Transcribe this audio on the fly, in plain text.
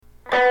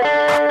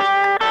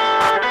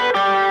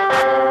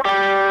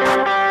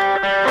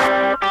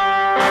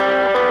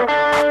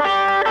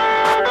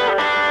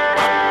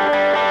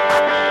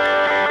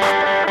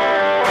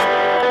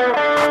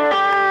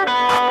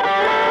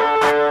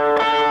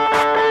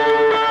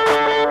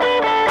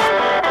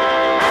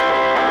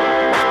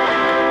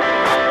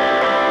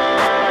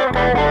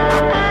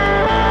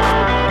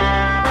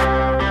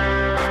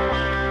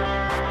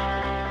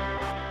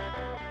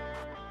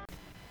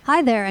Hi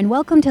there, and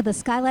welcome to the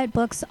Skylight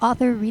Books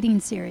Author Reading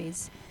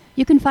Series.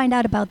 You can find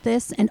out about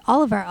this and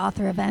all of our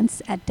author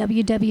events at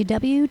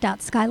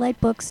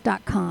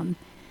www.skylightbooks.com.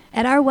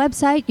 At our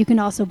website, you can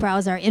also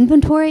browse our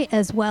inventory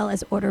as well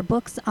as order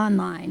books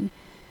online.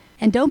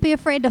 And don't be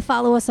afraid to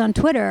follow us on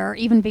Twitter or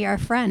even be our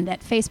friend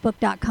at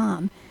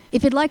facebook.com.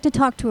 If you'd like to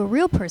talk to a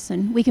real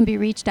person, we can be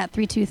reached at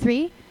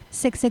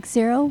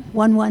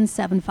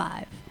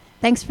 323-660-1175.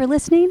 Thanks for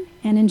listening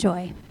and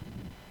enjoy.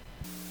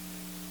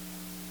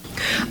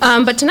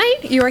 But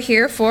tonight you are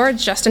here for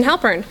Justin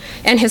Halpern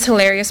and his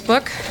hilarious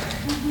book,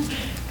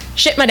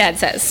 Shit My Dad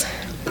Says.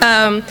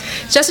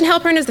 Justin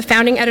Halpern is the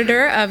founding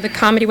editor of the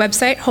comedy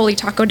website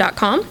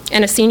holytaco.com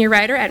and a senior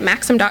writer at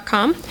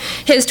maxim.com.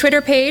 His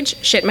Twitter page,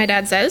 Shit My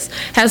Dad Says,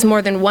 has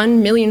more than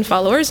 1 million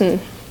followers, and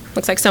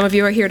looks like some of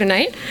you are here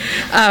tonight.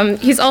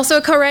 He's also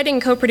co-writing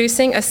and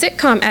co-producing a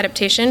sitcom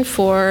adaptation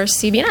for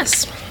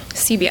CBS.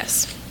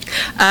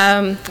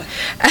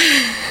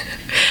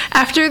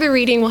 After the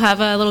reading, we'll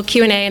have a little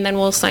Q&A, and then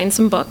we'll sign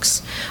some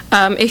books.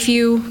 If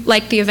you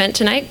like the event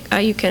tonight,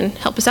 you can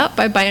help us out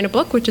by buying a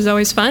book, which is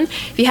always fun.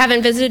 If you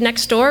haven't visited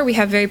next door, we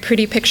have very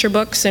pretty picture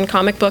books and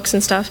comic books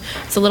and stuff.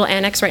 It's a little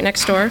annex right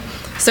next door,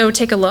 so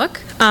take a look.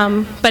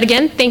 But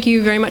again, thank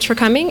you very much for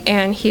coming,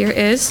 and here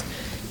is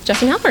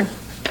Justin Halpern.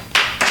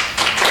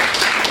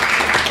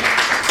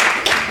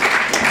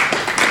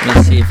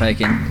 Let's see if I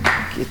can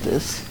get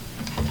this.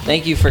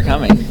 Thank you for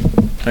coming.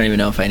 I don't even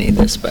know if I need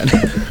this, but...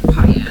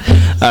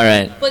 All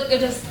right. Well,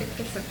 it's a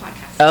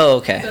podcast. Oh,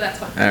 okay. So that's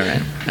fine. All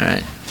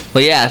right.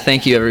 Well, yeah,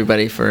 thank you,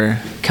 everybody, for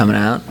coming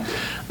out.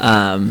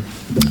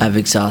 I've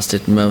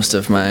exhausted most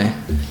of my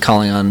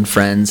calling on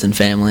friends and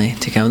family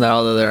to come,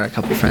 although there are a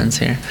couple friends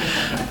here.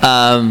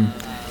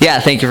 Yeah,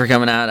 thank you for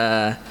coming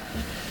out.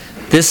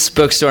 This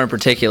bookstore in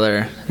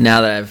particular, now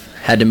that I've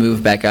had to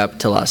move back up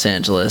to Los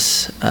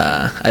Angeles,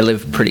 I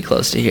live pretty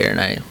close to here, and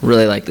I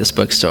really like this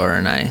bookstore.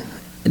 And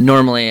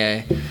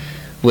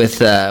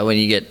when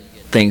you get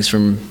things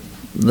from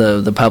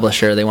the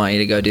publisher, they want you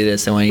to go do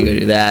this, they want you to go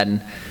do that,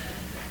 and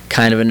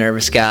kind of a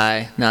nervous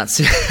guy,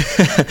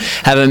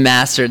 haven't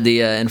mastered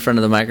the in front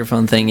of the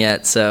microphone thing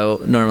yet, so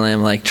normally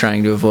I'm like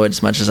trying to avoid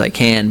as much as I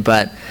can,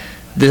 but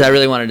I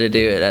really wanted to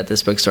do it at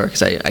this bookstore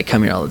because I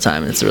come here all the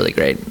time, and it's a really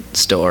great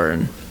store,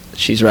 and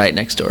she's right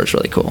next door. It's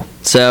really cool.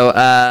 So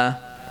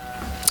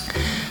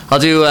I'll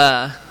do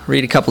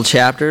read a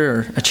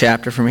chapter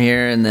from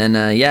here, and then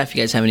if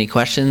you guys have any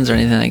questions or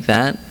anything like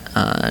that,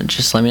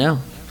 just let me know.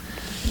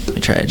 Let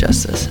me try to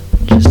adjust this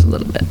just a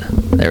little bit.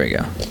 There we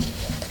go.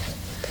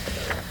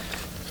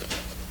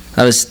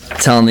 I was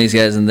telling these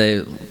guys, and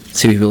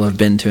two people who have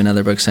been to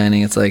another book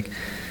signing, it's like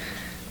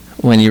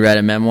when you write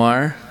a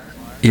memoir,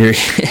 you're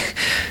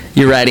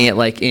writing it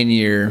like in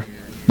your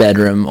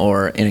bedroom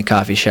or in a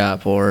coffee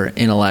shop or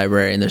in a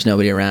library, and there's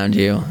nobody around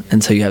you,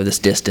 and so you have this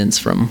distance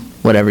from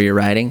whatever you're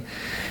writing.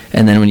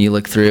 And then when you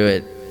look through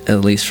it,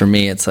 at least for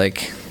me, it's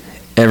like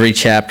every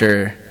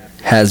chapter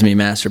has me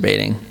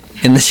masturbating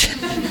in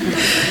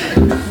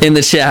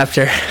the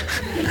chapter,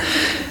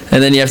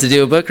 and then you have to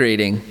do a book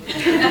reading,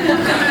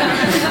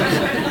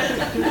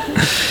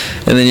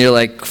 and then you're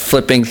like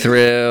flipping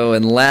through.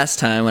 And last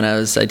time when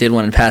I did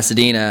one in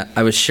Pasadena,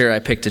 I was sure I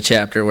picked a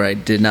chapter where I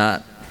did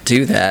not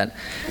do that,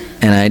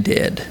 and I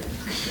did.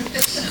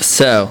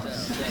 So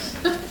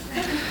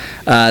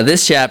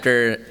this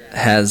chapter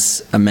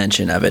has a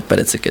mention of it, but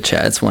it's a good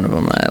chapter. It's one of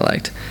them that I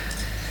liked.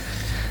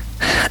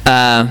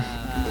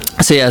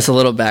 So yeah, it's a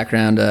little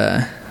background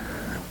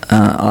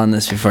on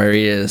this before I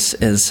read it.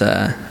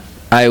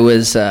 I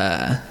went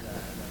to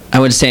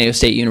San Diego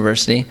State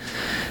University.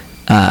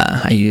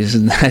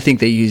 I think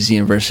they use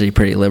university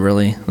pretty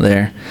liberally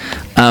there,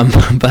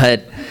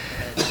 but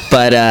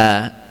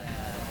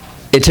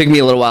it took me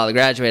a little while to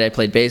graduate. I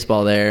played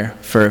baseball there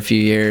for a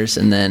few years,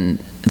 and then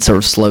it sort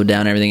of slowed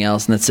down everything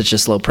else, and that's such a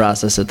slow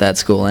process at that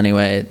school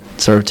anyway. It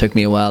sort of took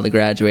me a while to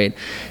graduate,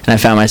 and I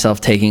found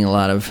myself taking a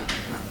lot of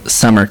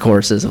summer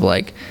courses of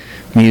like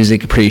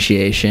music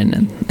appreciation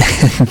and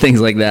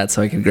things like that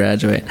so I could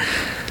graduate.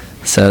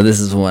 So this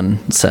is one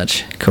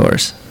such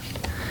course.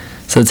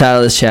 So the title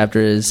of this chapter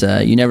is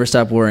You Never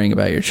Stop Worrying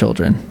About Your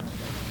Children.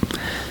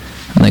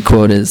 And the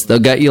quote is, "They'll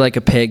gut you like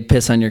a pig,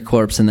 piss on your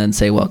corpse, and then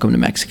say, 'Welcome to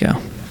Mexico.'"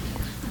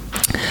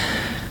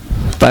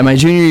 By my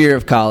junior year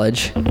of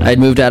college, I had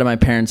moved out of my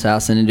parents'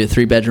 house and into a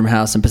 3-bedroom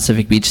house in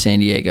Pacific Beach, San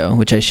Diego,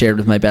 which I shared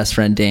with my best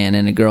friend Dan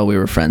and a girl we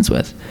were friends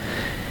with.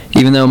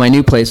 Even though my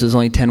new place was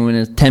only 10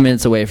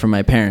 minutes away from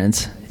my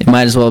parents, it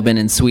might as well have been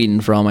in Sweden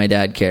for all my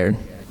dad cared.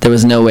 There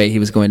was no way he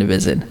was going to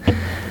visit.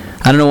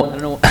 I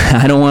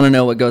don't want to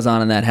know what goes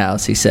on in that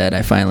house, he said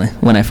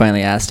when I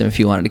finally asked him if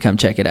he wanted to come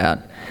check it out.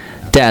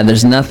 Dad,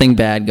 there's nothing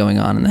bad going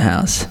on in the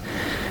house.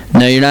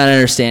 No, you're not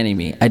understanding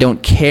me. I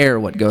don't care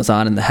what goes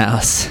on in the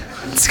house.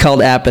 It's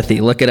called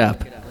apathy. Look it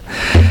up.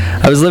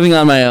 I was living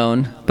on my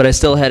own, but I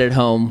still headed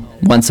home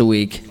once a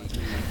week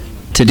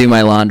to do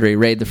my laundry,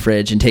 raid the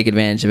fridge, and take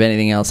advantage of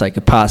anything else I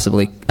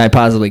possibly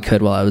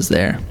could while I was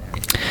there.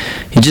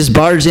 You just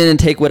barge in and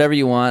take whatever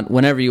you want,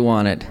 whenever you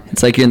want it.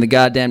 It's like you're in the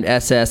goddamn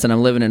SS and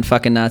I'm living in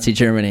fucking Nazi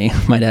Germany,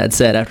 my dad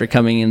said after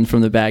coming in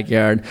from the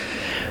backyard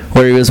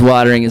where he was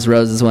watering his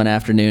roses one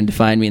afternoon to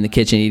find me in the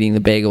kitchen eating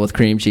the bagel with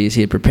cream cheese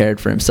he had prepared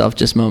for himself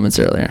just moments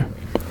earlier.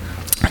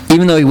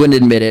 Even though he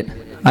wouldn't admit it,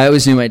 I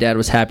always knew my dad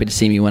was happy to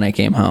see me when I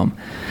came home.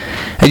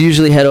 I'd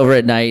usually head over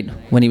at night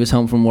when he was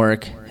home from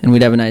work, and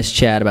we'd have a nice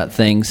chat about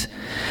things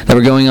that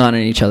were going on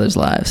in each other's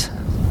lives.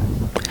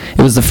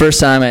 It was the first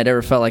time I had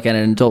ever felt like I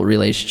had an adult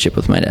relationship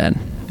with my dad.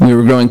 We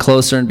were growing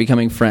closer and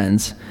becoming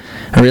friends.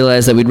 I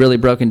realized that we'd really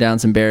broken down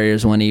some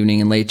barriers one evening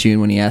in late June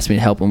when he asked me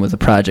to help him with a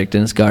project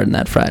in his garden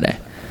that Friday.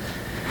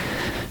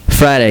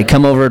 Friday,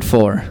 come over at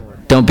 4.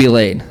 Don't be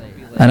late.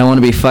 I don't want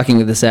to be fucking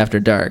with this after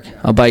dark.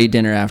 I'll buy you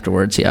dinner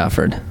afterwards, he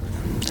offered.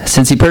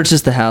 Since he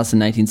purchased the house in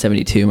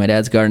 1972, my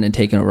dad's garden had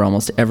taken over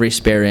almost every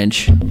spare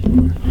inch.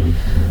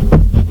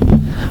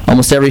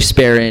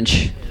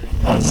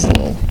 That's a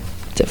little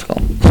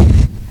difficult.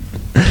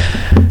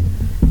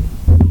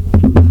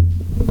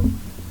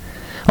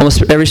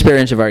 Almost every spare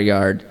inch of our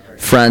yard,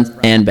 front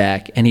and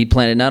back, and he'd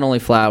planted not only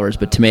flowers,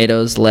 but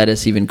tomatoes,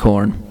 lettuce, even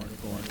corn.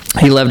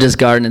 He loved his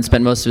garden and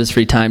spent most of his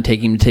free time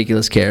taking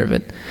meticulous care of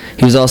it.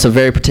 He was also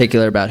very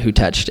particular about who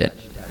touched it.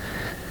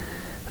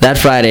 That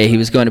Friday, he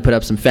was going to put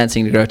up some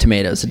fencing to grow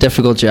tomatoes, a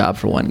difficult job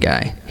for one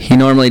guy. He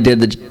normally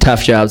did the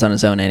tough jobs on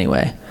his own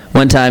anyway.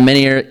 One time,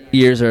 many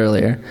years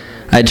earlier,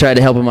 I had tried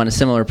to help him on a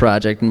similar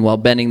project, and while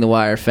bending the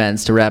wire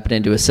fence to wrap it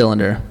into a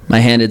cylinder, my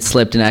hand had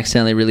slipped and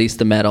accidentally released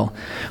the metal,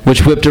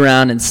 which whipped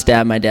around and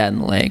stabbed my dad in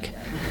the leg.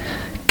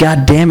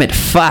 God damn it,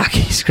 fuck,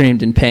 he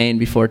screamed in pain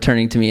before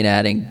turning to me and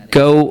adding,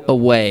 go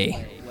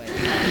away.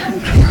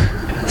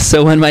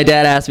 So when my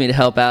dad asked me to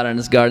help out on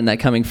his garden that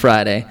coming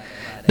Friday,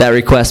 that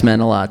request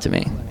meant a lot to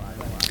me.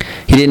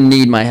 He didn't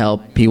need my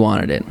help, he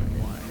wanted it.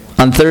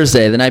 On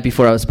Thursday, the night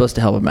before I was supposed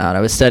to help him out,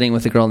 I was studying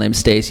with a girl named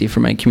Stacy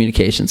for my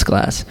communications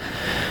class.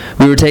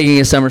 We were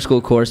taking a summer school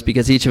course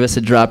because each of us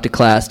had dropped a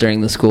class during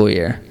the school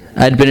year.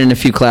 I had been in a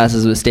few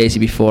classes with Stacy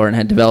before and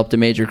had developed a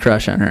major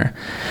crush on her.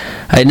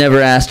 I had never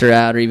asked her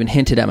out or even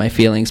hinted at my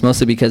feelings,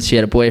 mostly because she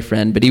had a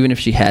boyfriend, but even if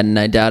she hadn't,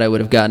 I doubt I would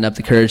have gotten up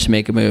the courage to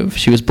make a move.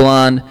 She was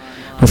blonde,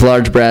 with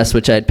large breasts,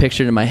 which I had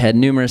pictured in my head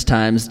numerous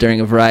times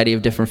during a variety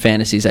of different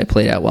fantasies I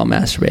played out while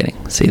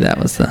masturbating. See, that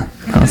was the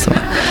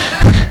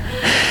one.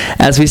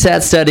 As we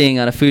sat studying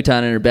on a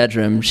futon in her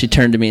bedroom, she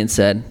turned to me and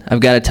said,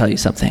 I've got to tell you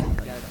something.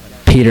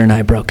 Peter and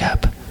I broke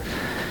up.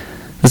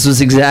 This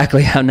was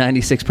exactly how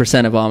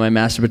 96% of all my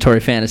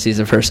masturbatory fantasies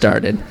of her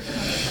started.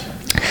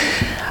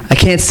 I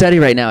can't study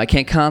right now. I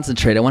can't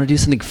concentrate. I want to do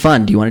something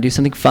fun. Do you want to do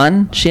something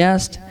fun? She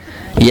asked.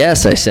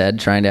 Yes, I said,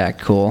 trying to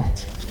act cool.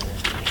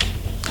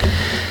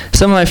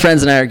 Some of my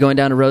friends and I are going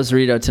down to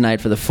Rosarito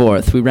tonight for the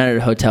 4th. We rented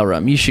a hotel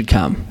room. You should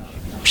come.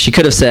 She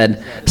could have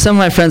said, some of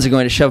my friends are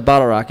going to shove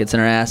bottle rockets in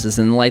our asses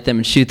and light them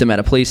and shoot them at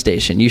a police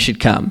station. You should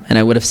come. And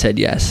I would have said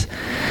yes.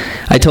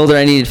 I told her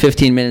I needed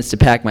 15 minutes to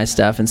pack my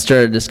stuff and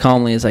started as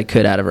calmly as I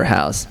could out of her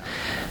house.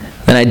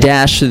 Then I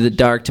dashed through the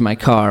dark to my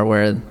car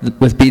where,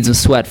 with beads of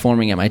sweat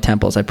forming at my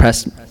temples, I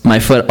pressed my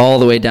foot all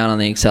the way down on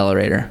the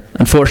accelerator.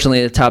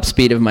 Unfortunately, the top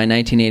speed of my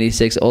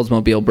 1986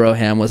 Oldsmobile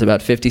Brougham was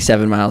about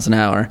 57 miles an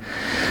hour,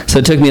 so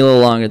it took me a little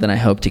longer than I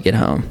hoped to get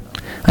home.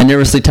 I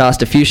nervously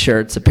tossed a few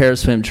shirts, a pair of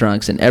swim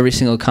trunks, and every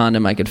single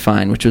condom I could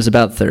find, which was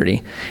about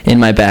 30, in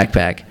my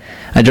backpack.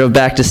 I drove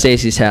back to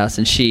Stacy's house,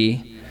 and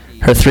she,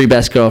 her 3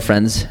 best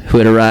girlfriends, who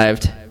had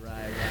arrived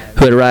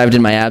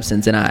in my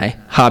absence, and I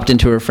hopped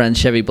into her friend's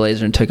Chevy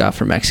Blazer and took off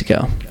for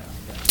Mexico.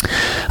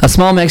 A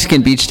small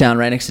Mexican beach town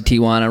right next to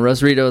Tijuana,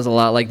 Rosarito is a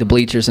lot like the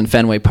bleachers in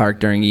Fenway Park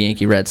during a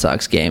Yankee-Red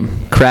Sox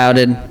game.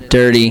 Crowded,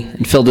 dirty,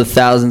 and filled with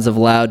thousands of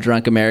loud,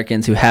 drunk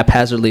Americans who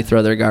haphazardly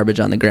throw their garbage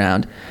on the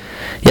ground.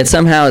 Yet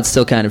somehow it's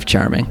still kind of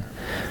charming.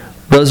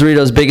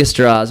 Rosarito's biggest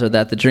draws are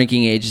that the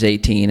drinking age is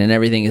 18 and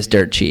everything is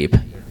dirt cheap.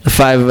 The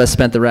 5 of us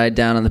spent the ride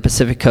down on the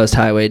Pacific Coast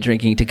Highway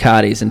drinking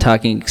Tecates and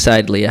talking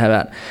excitedly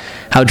about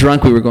how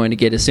drunk we were going to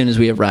get as soon as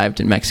we arrived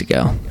in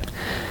Mexico.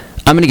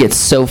 I'm going to get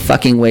so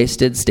fucking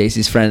wasted,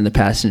 Stacy's friend in the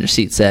passenger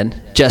seat said.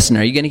 Justin,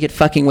 are you going to get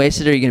fucking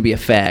wasted or are you going to be a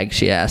fag?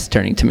 She asked,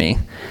 turning to me.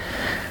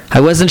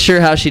 I wasn't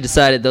sure how she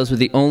decided those were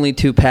the only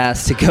 2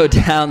 paths to go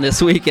down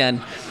this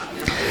weekend,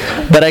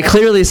 but I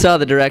clearly saw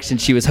the direction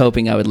she was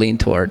hoping I would lean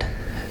toward.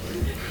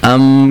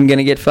 I'm going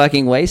to get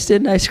fucking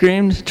wasted, I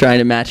screamed, trying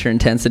to match her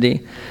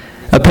intensity.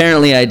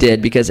 Apparently I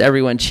did, because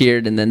everyone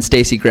cheered and then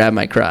Stacy grabbed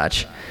my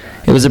crotch.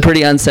 It was a pretty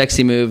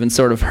unsexy move and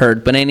sort of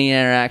hurt, but any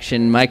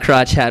interaction my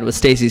crotch had with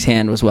Stacy's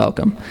hand was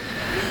welcome.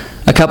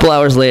 A couple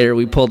hours later,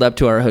 we pulled up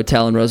to our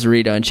hotel in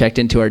Rosarito and checked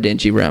into our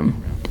dingy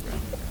room,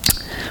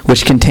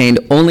 which contained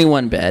only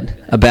 1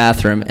 bed, a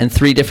bathroom, and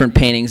 3 different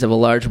paintings of a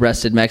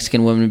large-breasted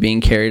Mexican woman being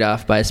carried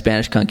off by a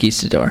Spanish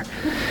conquistador.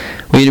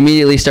 We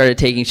immediately started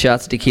taking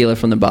shots of tequila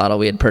from the bottle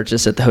we had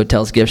purchased at the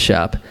hotel's gift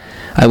shop.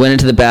 I went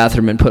into the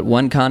bathroom and put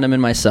 1 condom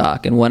in my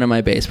sock and 1 in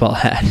my baseball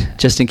hat,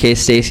 just in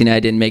case Stacy and I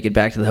didn't make it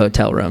back to the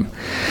hotel room.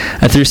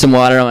 I threw some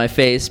water on my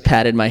face,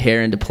 patted my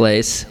hair into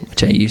place,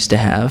 which I used to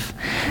have,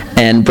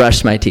 and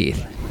brushed my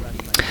teeth.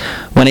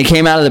 When I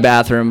came out of the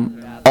bathroom,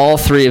 all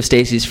 3 of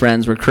Stacy's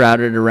friends were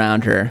crowded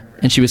around her,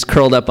 and she was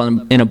curled up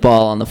in a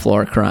ball on the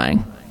floor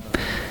crying.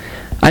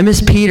 "I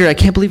miss Peter. I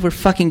can't believe we're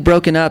fucking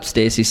broken up,"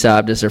 Stacy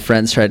sobbed as her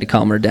friends tried to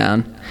calm her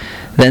down.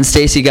 Then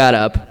Stacy got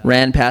up,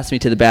 ran past me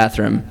to the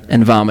bathroom,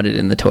 and vomited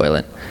in the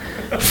toilet.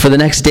 For the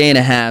next day and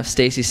a half,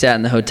 Stacy sat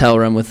in the hotel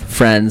room with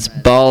friends,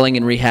 bawling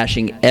and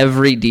rehashing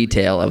every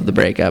detail of the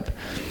breakup.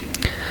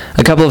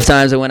 A couple of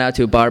times I went out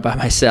to a bar by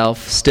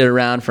myself, stood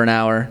around for an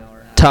hour,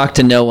 talked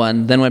to no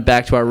one, then went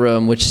back to our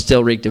room, which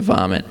still reeked of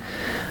vomit.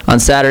 On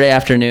Saturday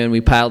afternoon,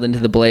 we piled into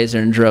the Blazer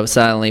and drove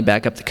silently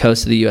back up the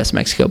coast of the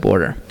U.S.-Mexico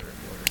border.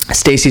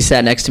 Stacy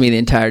sat next to me the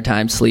entire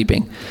time,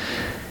 sleeping.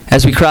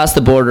 As we crossed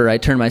the border, I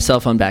turned my cell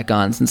phone back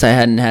on since I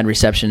hadn't had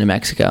reception in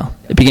Mexico.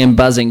 It began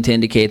buzzing to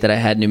indicate that I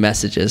had new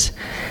messages.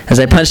 As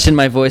I punched in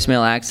my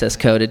voicemail access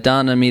code, it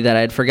dawned on me that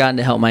I had forgotten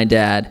to help my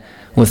dad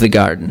with the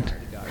garden.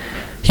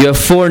 "You have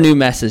 4 new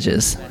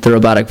messages," the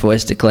robotic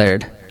voice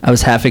declared. I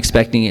was half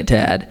expecting it to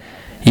add,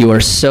 "You are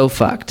so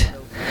fucked."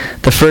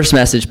 The first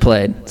message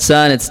played.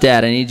 "Son, it's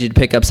Dad. I need you to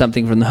pick up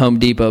something from the Home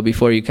Depot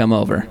before you come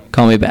over.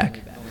 Call me back."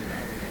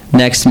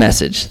 Next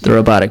message, the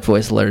robotic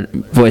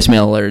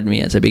voicemail alerted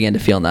me as I began to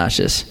feel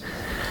nauseous.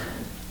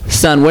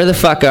 "Son, where the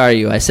fuck are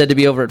you? I said to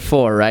be over at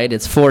 4, right?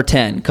 It's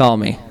 4:10. Call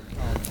me."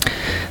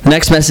 The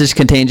next message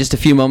contained just a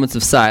few moments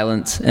of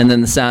silence and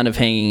then the sound of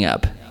hanging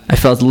up. I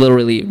felt a little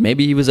relieved.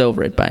 Maybe he was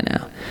over it by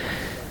now.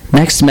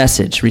 "Next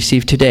message,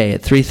 received today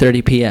at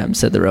 3:30 p.m.,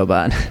 said the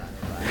robot.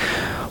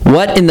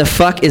 "What in the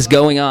fuck is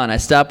going on? I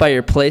stopped by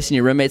your place and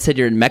your roommate said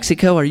you're in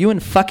Mexico? Are you in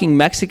fucking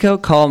Mexico?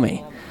 Call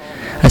me."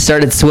 I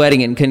started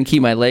sweating and couldn't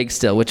keep my legs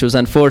still, which was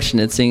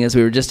unfortunate, seeing as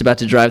we were just about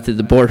to drive through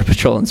the Border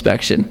Patrol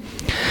inspection.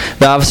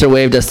 The officer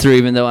waved us through,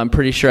 even though I'm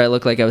pretty sure I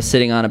looked like I was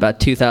sitting on about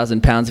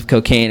 2,000 pounds of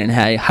cocaine and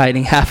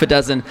hiding half a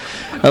dozen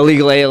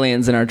illegal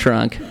aliens in our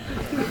trunk.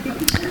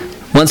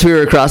 Once we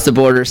were across the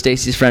border,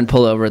 Stacy's friend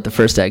pulled over at the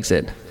first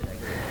exit.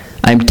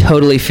 "I'm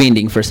totally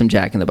fiending for some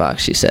Jack in the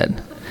Box," she said.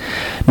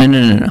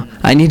 No.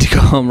 I need to go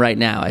home right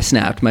now," I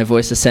snapped, my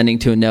voice ascending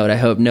to a note I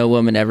hope no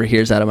woman ever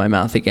hears out of my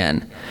mouth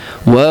again.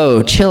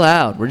 "Whoa, chill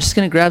out. We're just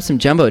going to grab some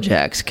Jumbo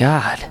Jacks.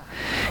 God."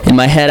 In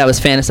my head, I was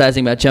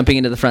fantasizing about jumping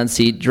into the front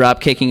seat,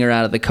 drop-kicking her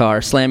out of the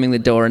car, slamming the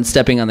door, and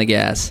stepping on the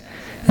gas.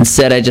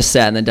 Instead, I just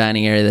sat in the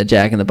dining area of the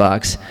Jack in the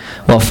Box,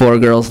 while 4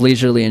 girls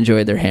leisurely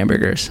enjoyed their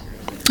hamburgers.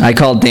 I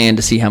called Dan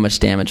to see how much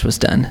damage was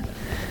done.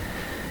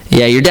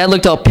 "Yeah, your dad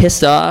looked all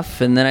pissed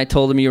off, and then I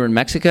told him you were in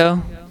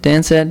Mexico,"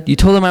 Dan said. "You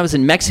told him I was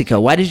in Mexico.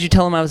 Why did you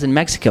tell him I was in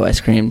Mexico?" I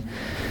screamed.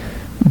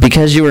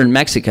 "Because you were in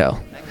Mexico."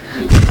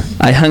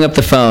 I hung up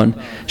the phone.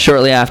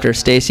 Shortly after,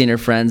 Stacy and her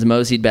friends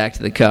moseyed back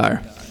to the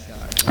car.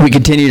 We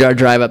continued our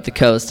drive up the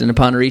coast, and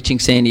upon reaching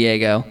San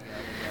Diego,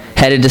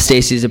 headed to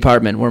Stacy's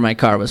apartment where my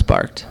car was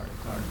parked.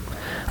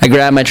 I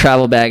grabbed my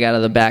travel bag out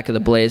of the back of the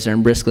Blazer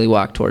and briskly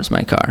walked towards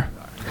my car.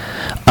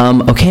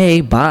 Okay,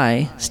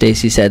 bye,"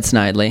 Stacy said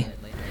snidely.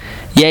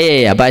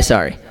 Yeah, bye,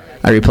 sorry,"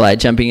 I replied,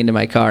 jumping into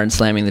my car and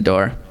slamming the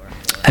door.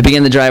 I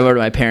began the drive over to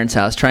my parents'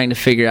 house, trying to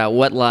figure out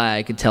what lie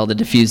I could tell to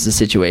defuse the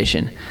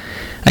situation.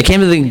 I came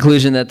to the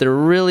conclusion that there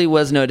really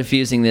was no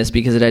defusing this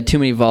because it had too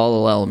many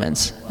volatile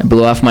elements. I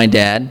blew off my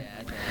dad,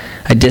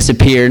 I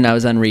disappeared and I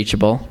was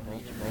unreachable,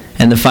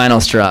 and the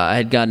final straw, I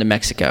had gone to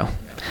Mexico.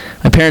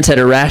 My parents had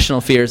irrational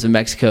fears of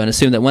Mexico and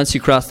assumed that once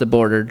you crossed the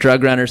border,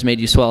 drug runners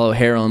made you swallow a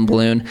heroin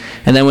balloon,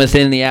 and then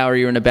within the hour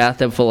you were in a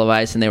bathtub full of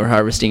ice and they were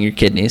harvesting your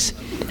kidneys.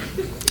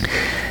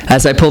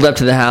 As I pulled up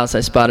to the house,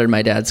 I spotted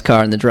my dad's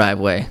car in the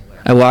driveway.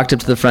 I walked up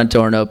to the front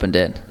door and opened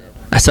it.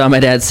 I saw my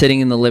dad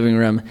sitting in the living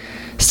room,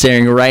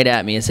 staring right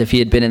at me as if he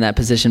had been in that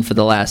position for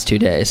the last 2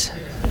 days.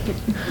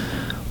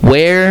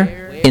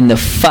 "Where in the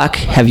fuck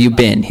have you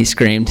been?" he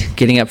screamed,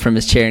 getting up from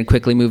his chair and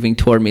quickly moving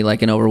toward me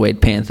like an overweight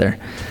panther.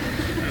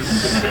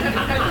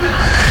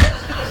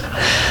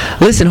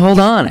 "Listen, hold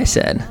on," I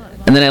said.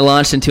 And then I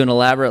launched into an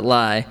elaborate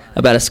lie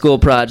about a school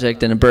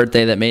project and a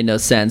birthday that made no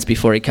sense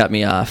before he cut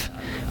me off.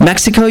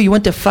 "Mexico? You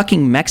went to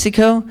fucking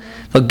Mexico?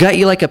 They'll gut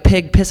you like a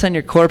pig, piss on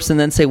your corpse, and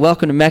then say,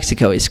 'Welcome to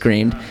Mexico,'" he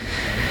screamed.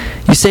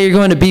 You say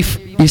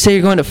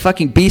you're going to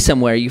fucking be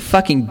somewhere. You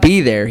fucking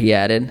be there," he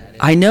added.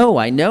 I know,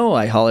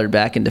 I hollered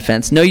back in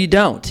defense. "No, you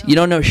don't. You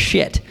don't know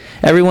shit.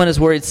 Everyone is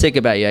worried sick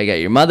about you. I got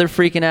your mother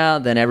freaking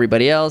out, then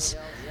everybody else.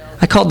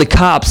 I called the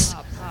cops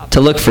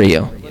to look for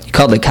you." "You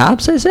called the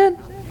cops?" I said.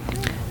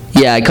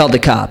 "Yeah, I called the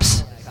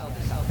cops."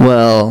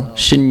 "Well,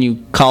 shouldn't you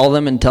call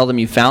them and tell them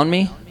you found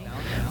me?"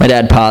 My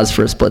dad paused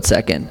for a split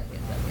second.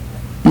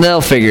 "They'll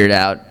figure it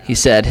out," he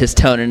said, his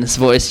tone and his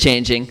voice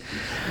changing.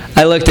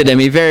 I looked at him.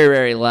 He very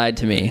rarely lied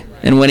to me,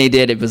 and when he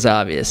did, it was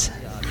obvious.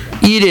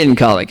 "You didn't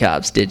call the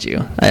cops, did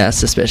you?" I asked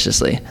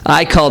suspiciously.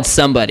 "I called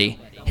somebody,"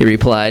 he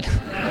replied.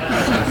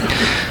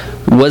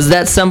 "Was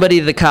that somebody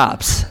the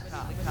cops?"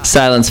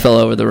 Silence fell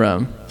over the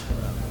room.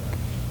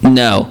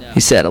 "No,"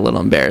 he said, a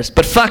little embarrassed.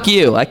 "But fuck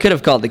you. I could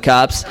have called the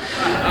cops.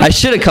 I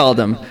should have called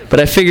them, but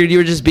I figured you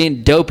were just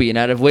being dopey and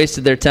I'd have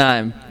wasted their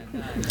time."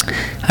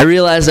 I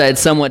realized I had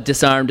somewhat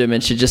disarmed him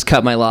and should just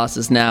cut my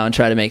losses now and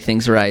try to make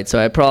things right, so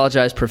I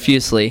apologized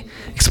profusely,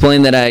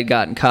 explained that I had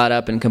gotten caught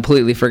up and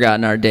completely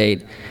forgotten our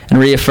date, and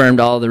reaffirmed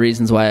all the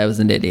reasons why I was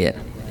an idiot.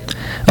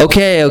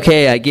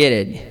 Okay, I get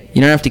it.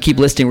 You don't have to keep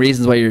listing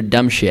reasons why you're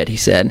dumb shit, he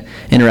said,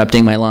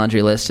 interrupting my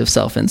laundry list of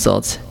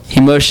self-insults.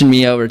 He motioned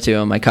me over to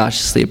him. I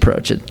cautiously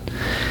approached it.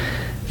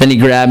 Then he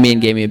grabbed me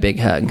and gave me a big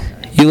hug.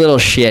 You little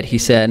shit, he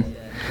said.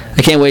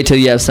 I can't wait till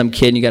you have some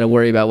kid and you gotta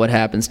worry about what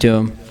happens to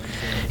him.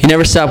 You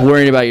never stop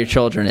worrying about your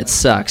children. It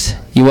sucks.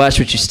 You watch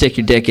what you stick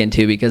your dick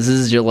into because this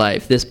is your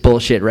life. This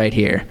bullshit right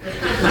here.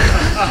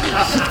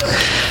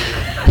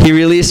 He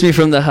released me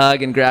from the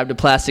hug and grabbed a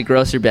plastic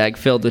grocery bag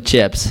filled with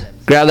chips.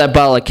 Grab that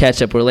bottle of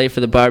ketchup. We're late for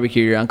the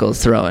barbecue your uncle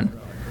is throwing.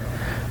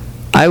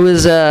 I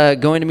was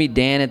going to meet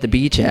Dan at the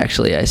beach,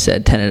 actually, I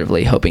said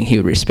tentatively, hoping he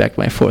would respect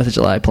my 4th of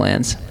July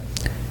plans.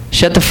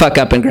 Shut the fuck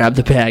up and grab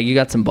the bag. You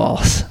got some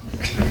balls.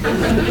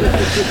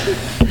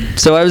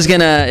 So I was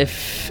going to,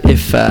 if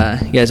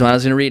you guys want, I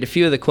was going to read a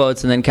few of the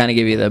quotes and then kind of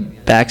give you the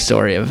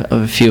backstory of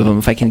a few of them.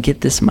 If I can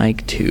get this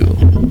mic to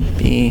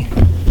be,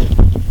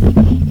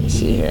 let's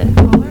see here.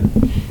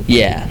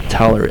 Yeah,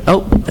 taller.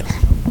 Oh,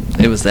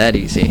 it was that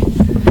easy.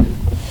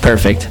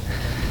 Perfect.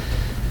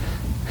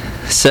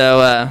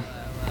 So,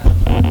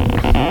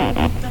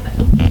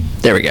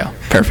 there we go.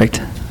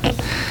 Perfect.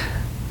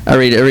 I'll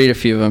read a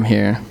few of them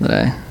here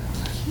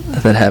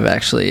that have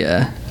actually.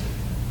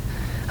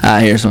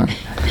 Here's one.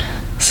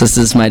 So this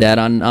is my dad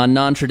on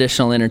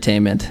non-traditional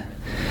entertainment.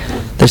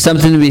 There's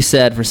something to be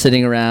said for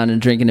sitting around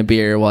and drinking a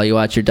beer while you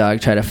watch your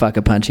dog try to fuck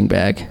a punching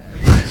bag.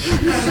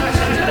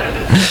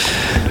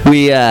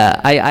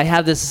 I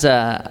have this,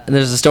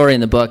 there's a story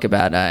in the book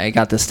about, I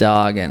got this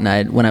dog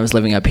and when I was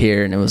living up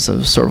here, and it was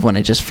sort of when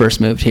I just first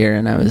moved here,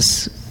 and I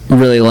was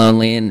really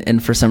lonely,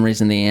 and for some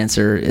reason the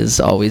answer is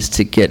always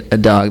to get a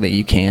dog that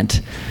you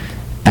can't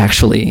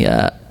actually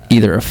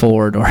either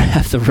afford or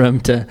have the room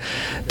to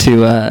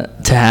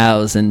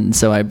house, and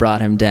so I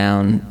brought him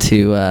down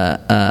to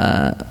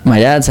my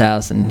dad's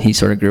house, and he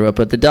sort of grew up.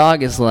 But the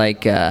dog is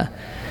like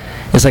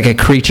it's like a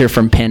creature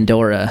from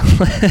Pandora.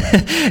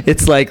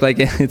 It's like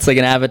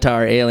an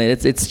Avatar alien.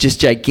 It's just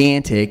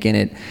gigantic, and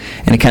it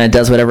kind of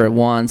does whatever it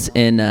wants,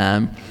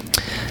 and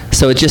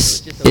so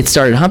it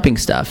started humping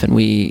stuff, and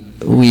we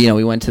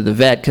went to the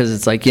vet because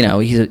it's like,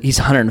 he's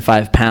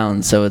 105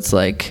 pounds, so it's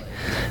like,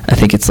 I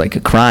think it's like a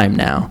crime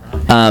now.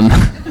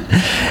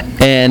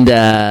 And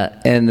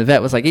the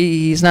vet was like,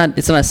 it's not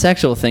a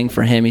sexual thing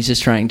for him. He's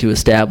just trying to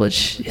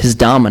establish his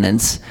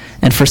dominance.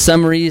 And for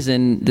some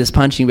reason, this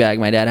punching bag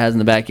my dad has in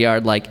the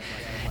backyard, like,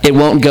 it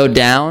won't go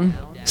down.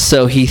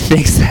 So he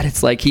thinks that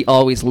it's like he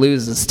always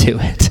loses to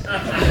it.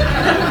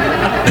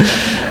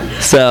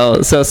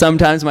 So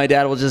sometimes my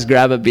dad will just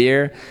grab a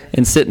beer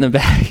and sit in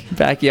the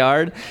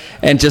backyard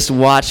and just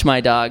watch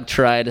my dog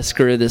try to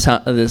screw this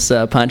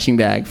punching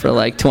bag for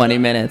like 20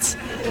 minutes.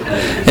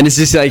 And it's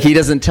just like he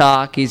doesn't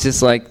talk. He's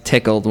just like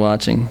tickled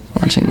watching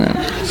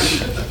that.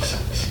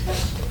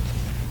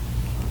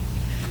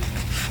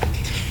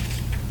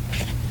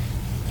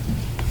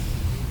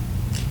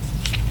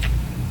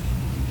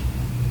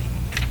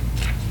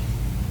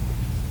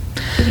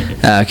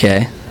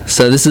 Okay.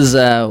 So this is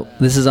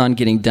on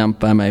getting dumped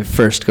by my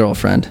first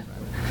girlfriend.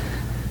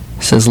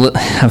 So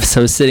I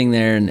was sitting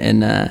there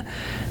and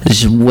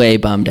just way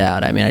bummed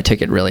out. I mean, I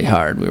took it really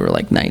hard. We were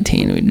like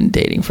 19. We'd been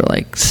dating for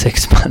like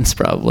 6 months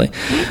probably,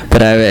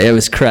 but I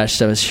was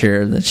crushed. I was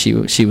sure that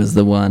she was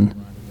the one.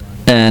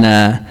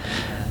 And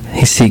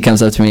he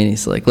comes up to me and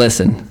he's like,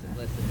 "Listen,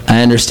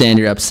 I understand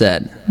you're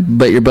upset,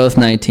 but you're both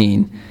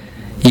 19.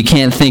 You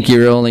can't think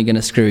you're only going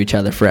to screw each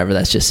other forever.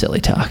 That's just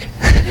silly talk."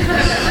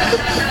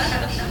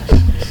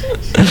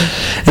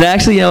 And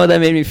actually,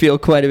 that made me feel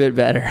quite a bit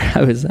better.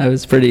 I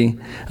was pretty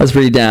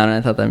down, and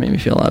I thought that made me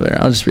feel a lot better.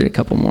 I'll just read a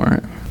couple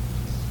more.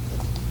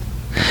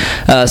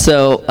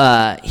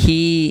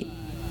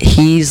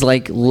 He's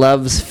like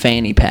loves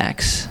fanny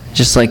packs.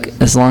 Just like,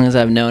 as long as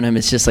I've known him,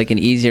 it's just like an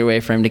easier way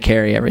for him to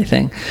carry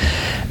everything.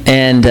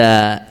 And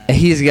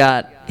he's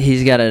got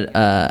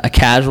a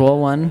casual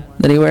one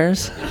that he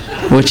wears,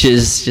 which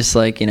is just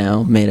like,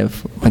 made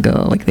of like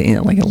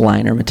a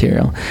liner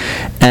material.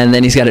 And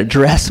then he's got a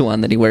dress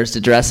one that he wears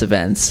to dress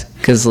events,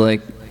 because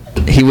like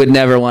he would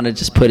never want to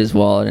just put his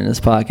wallet in his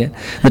pocket.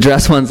 The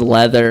dress one's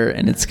leather,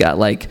 and it's got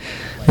like,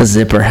 the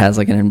zipper has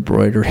like an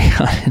embroidery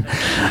on it.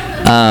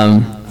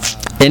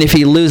 And if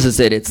he loses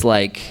it, it's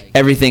like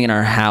everything in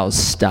our house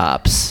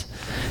stops,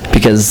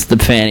 because the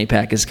fanny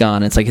pack is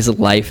gone. It's like his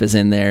life is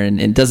in there, and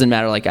it doesn't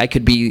matter. Like, I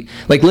could be,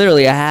 like,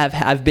 literally,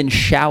 I've been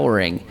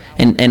showering,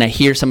 and I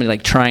hear somebody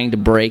like trying to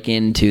break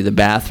into the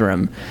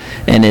bathroom,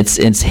 and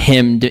it's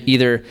him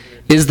either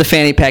is the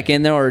fanny pack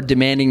in there or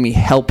demanding me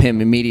help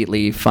him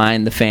immediately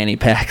find the fanny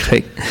pack.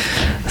 Like,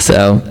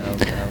 so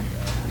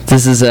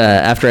this is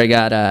after I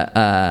got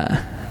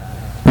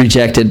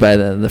rejected by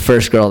the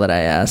first girl that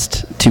I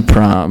asked to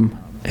prom,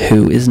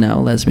 who is now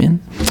a lesbian.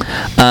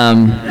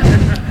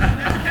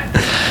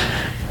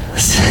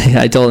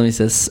 I told him, he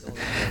says,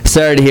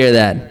 "Sorry to hear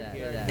that.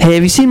 Hey,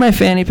 have you seen my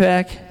fanny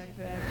pack?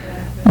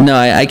 No,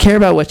 I care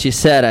about what you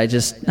said. I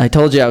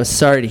told you I was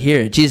sorry to hear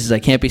it. Jesus, I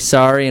can't be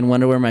sorry and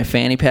wonder where my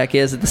fanny pack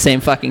is at the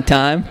same fucking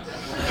time.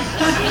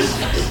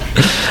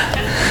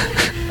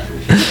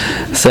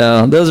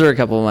 So those are a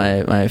couple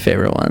of my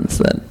favorite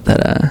ones.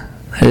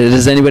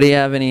 Does anybody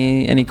have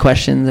any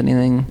questions?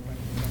 Anything?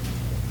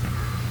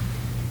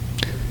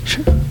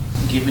 Sure.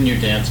 Given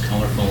your dad's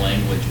colorful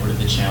language, what are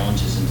the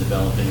challenges in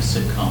developing a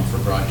sitcom for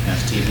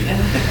broadcast TV?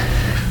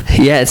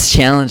 Yeah, it's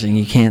challenging.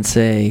 You can't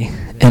say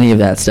any of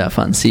that stuff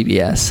on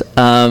CBS.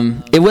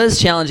 It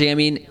was challenging. I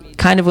mean,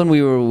 kind of when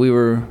we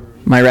were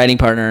my writing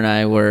partner and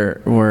I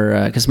were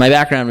because my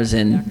background was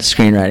in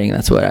screenwriting.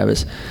 That's what I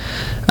was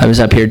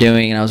up here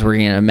doing, and I was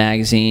working in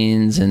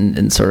magazines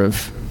and sort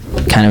of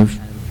kind of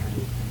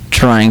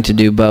trying to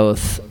do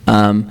both.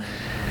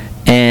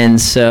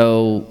 And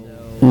so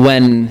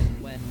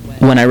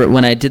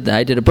I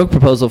did a book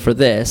proposal for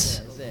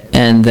this,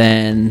 and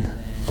then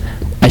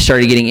I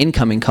started getting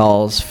incoming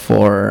calls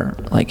for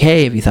like,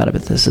 hey, have you thought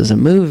about this as a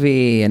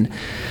movie? And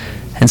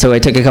so I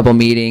took a couple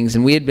meetings,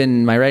 and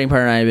my writing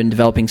partner and I had been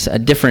developing a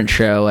different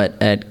show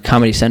at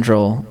Comedy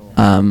Central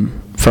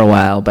for a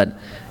while, but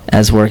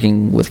as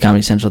working with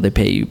Comedy Central, they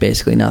pay you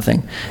basically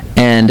nothing.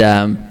 And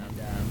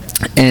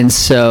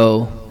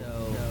so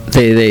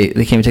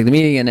they came to take the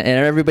meeting, and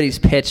everybody's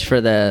pitch for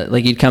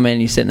you'd come in,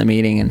 you sit in the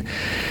meeting,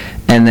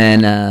 and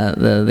then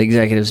the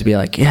executives would be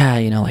like, yeah,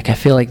 like I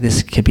feel like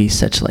this could be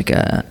such like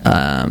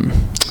a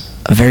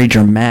very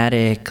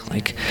dramatic,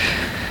 like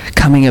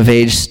coming of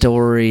age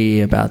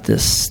story about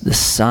this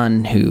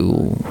son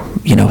who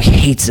he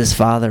hates his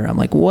father. I'm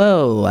like,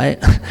 whoa, I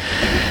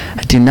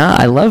do not.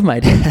 I love my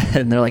dad.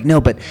 And they're like,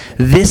 no, but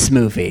this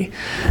movie.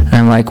 And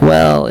I'm like,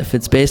 well, if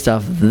it's based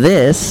off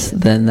this,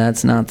 then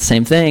that's not the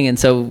same thing. And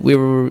so we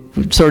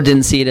sort of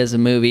didn't see it as a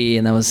movie,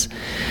 and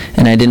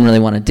I didn't really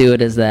want to do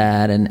it as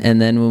that. And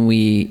then when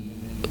we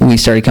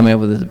started coming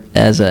up with it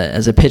as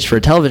a pitch for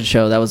a television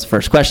show, that was the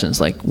first question.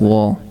 It's like,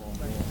 well,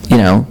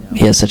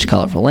 he has such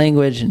colorful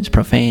language and it's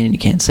profane and you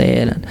can't say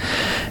it,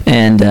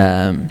 and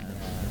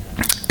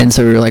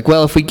so we were like,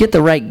 well, if we get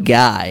the right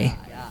guy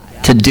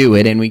to do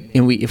it, and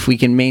if we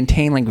can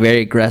maintain like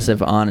very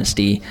aggressive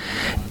honesty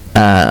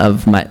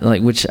of my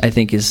which I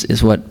think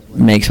is what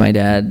makes my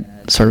dad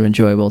sort of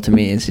enjoyable to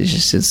me, is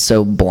it's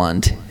so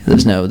blunt.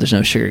 There's no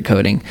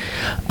sugarcoating,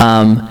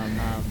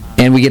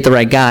 and we get the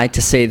right guy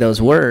to say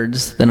those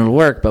words, then it'll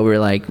work. But we were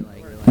like,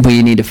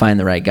 we need to find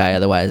the right guy,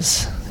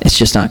 otherwise it's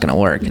just not going to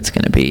work. It's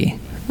going to be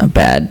a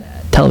bad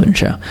television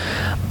show.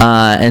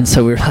 And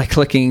so we were like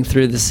looking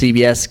through the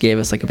CBS, gave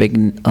us like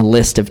a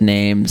list of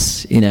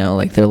names,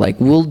 like they're like,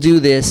 we'll do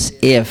this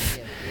if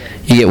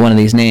you get one of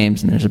these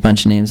names, and there's a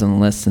bunch of names on the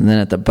list. And then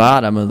at the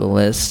bottom of the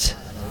list,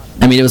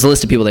 I mean, it was a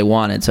list of people they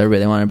wanted, so everybody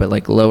they wanted, but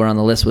like lower on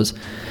the list was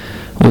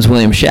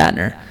William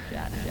Shatner.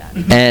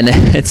 And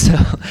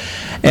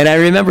I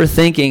remember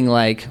thinking,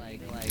 like,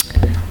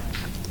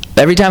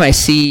 every time I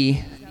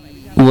see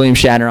William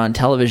Shatner on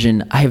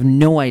television, I have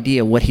no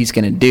idea what he's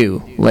going to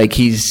do. Like,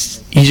 you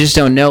just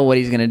don't know what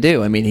he's going to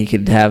do. I mean, he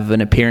could have an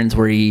appearance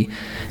where you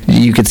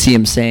could see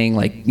him saying,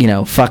 like,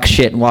 fuck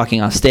shit and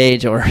walking off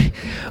stage, or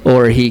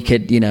he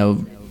could,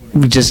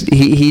 he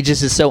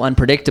just is so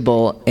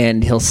unpredictable,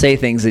 and he'll say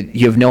things that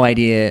you have no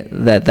idea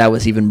that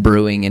was even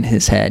brewing in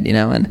his head,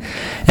 and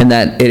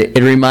that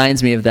it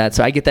reminds me of that.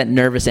 So I get that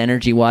nervous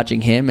energy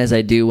watching him as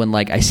I do when,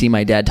 like, I see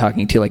my dad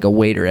talking to like a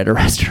waiter at a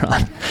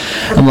restaurant.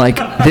 I'm like,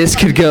 this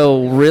could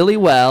go really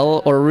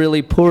well or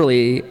really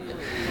poorly.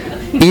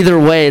 Either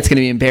way, it's going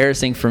to be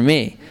embarrassing for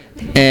me.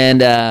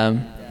 And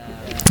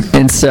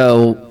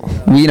so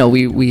we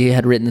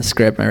had written the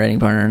script, my writing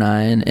partner and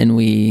I,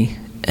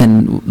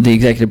 and the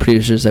executive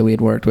producers that we had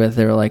worked with,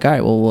 they were like, all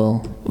right,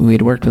 well, we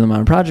had worked with him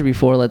on a project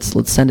before, let's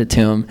send it to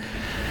him.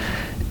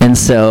 And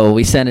so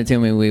we send it to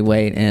him, and we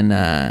wait, and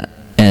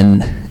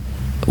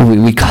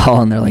we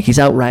call, and they're like, he's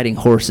out riding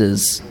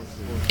horses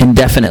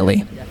indefinitely,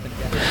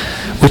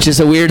 which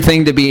is a weird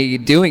thing to be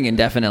doing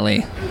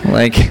indefinitely.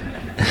 Like,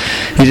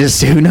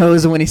 who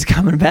knows when he's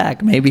coming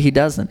back? Maybe he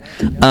doesn't.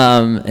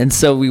 And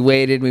so we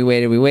waited,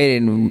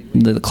 and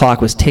the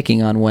clock was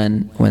ticking on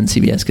when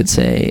CBS could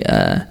say,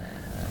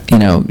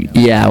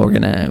 yeah, we're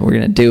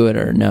gonna do it,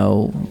 or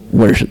no,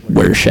 where's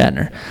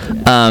Shatner?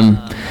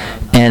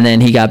 And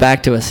then he got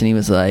back to us, and he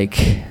was like,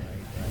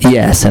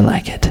 yes, I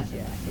like it.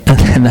 And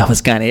then that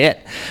was kind of it.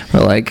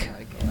 We're like,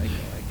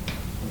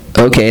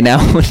 okay,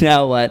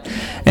 now what?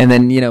 And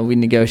then we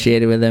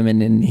negotiated with him,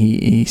 and then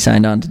he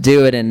signed on to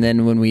do it. And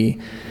then when we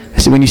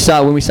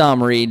saw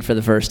him read for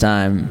the first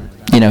time,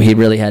 he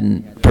really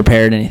hadn't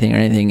prepared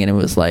anything, and it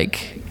was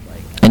like,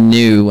 I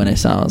knew when I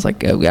saw him, I was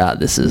like, oh God,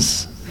 this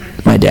is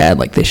my dad.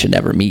 Like, they should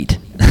never meet.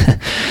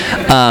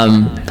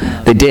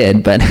 They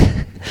did, but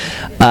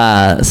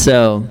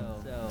so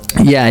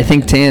yeah, I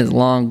think to answer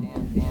long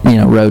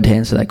road to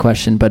answer that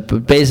question,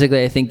 but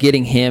basically I think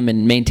getting him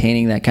and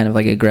maintaining that kind of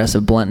like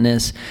aggressive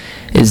bluntness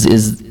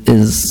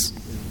is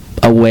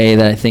a way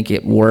that I think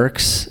it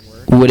works.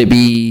 Would it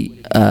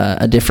be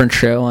a different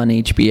show on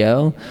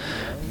HBO?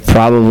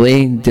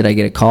 Probably. Did I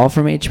get a call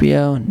from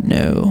HBO?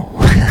 No.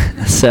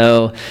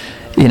 So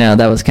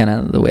that was kind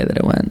of the way that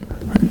it went.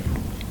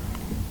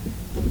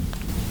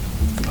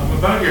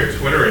 About your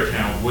Twitter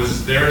account,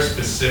 was there a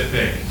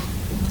specific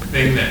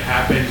thing that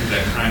happened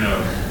that kind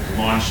of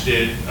launched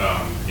it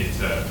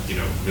into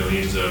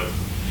millions of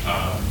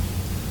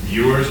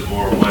viewers,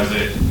 or was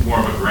it more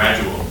of a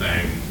gradual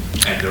thing,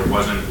 and there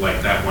wasn't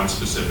like that one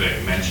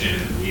specific mention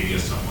in the media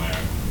somewhere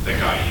that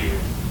got you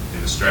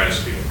in the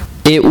stratosphere?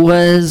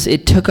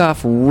 It took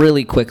off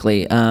really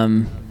quickly.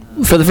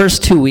 For the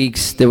first 2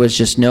 weeks, there was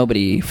just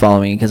nobody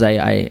following because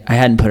I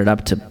hadn't put it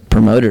up to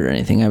promote it or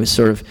anything. I was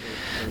sort of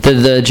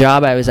the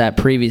job I was at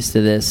previous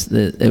to this.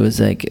 It was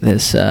like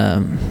this.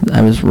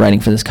 I was writing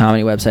for this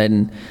comedy website,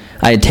 and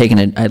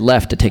I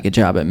left to take a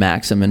job at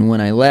Maxim. And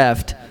when I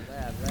left,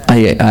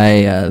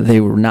 they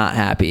were not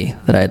happy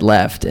that I had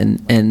left.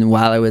 And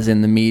while I was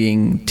in the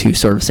meeting to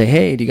sort of say,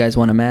 hey, do you guys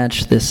want to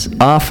match this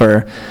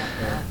offer?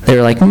 They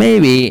were like,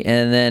 maybe.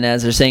 And then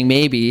as they're saying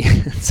maybe,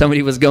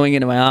 somebody was going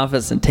into my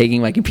office and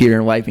taking my computer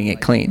and wiping it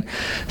clean.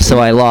 So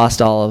I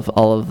lost all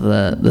of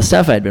the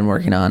stuff I'd been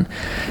working on.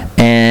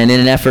 And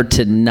in an effort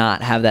to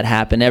not have that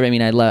happen,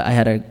 I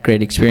had a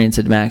great experience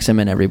at Maxim,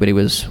 and everybody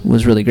was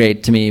really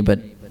great to me,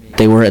 but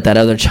they were at that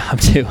other job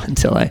too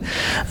until I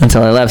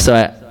left. So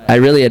I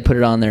really had put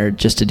it on there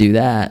just to do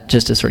that,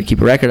 just to sort of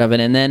keep a record of it.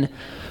 And then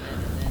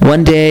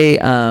one day,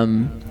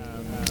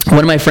 one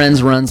of my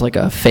friends runs like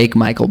a fake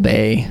Michael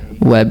Bay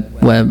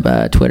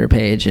web Twitter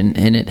page,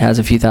 and it has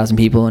a few thousand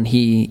people. And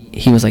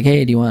he was like,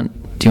 "Hey, do you want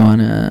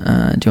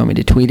me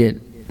to tweet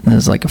it?" And it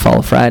was like a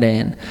Follow Friday,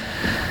 and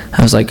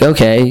I was like,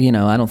 "Okay,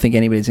 I don't think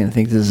anybody's gonna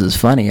think this is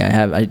funny.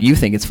 You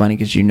think it's funny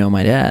because you know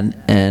my dad."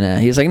 And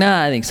he was like,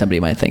 "Nah, I think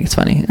somebody might think it's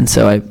funny." And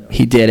so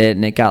he did it,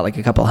 and it got like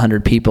a couple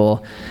hundred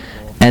people.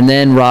 And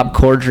then Rob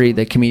Corddry,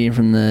 the comedian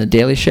from The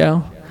Daily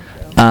Show,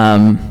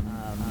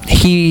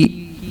 he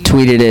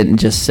tweeted it and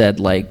just said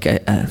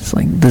it's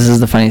like, this is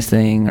the funniest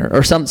thing,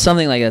 or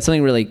something like that,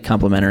 something really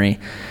complimentary.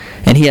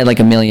 And he had like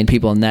 1 million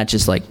people, and that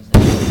just like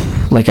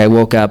I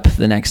woke up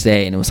the next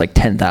day and it was like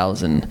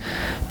 10,000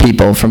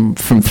 people from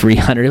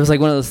 300. It was like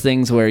one of those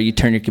things where you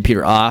turn your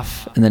computer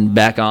off and then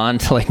back on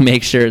to like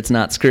make sure it's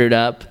not screwed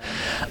up.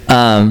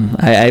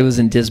 I was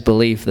in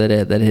disbelief that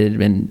it had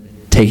been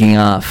taking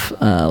off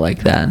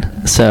like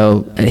that.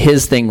 So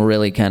his thing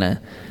really kind of,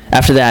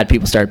 after that,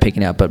 people started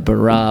picking up, but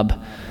Rob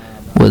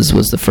was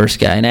the first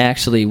guy. And I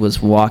actually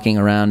was walking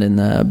around in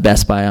the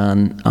Best Buy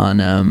on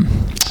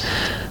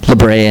La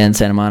Brea in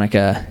Santa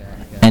Monica,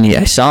 and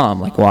I saw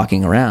him like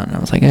walking around, and I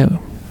was like, oh,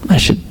 I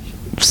should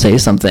say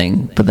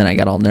something. But then I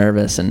got all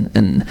nervous,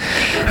 and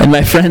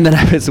my friend that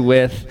I was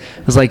with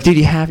was like, dude,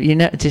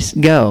 just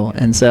go.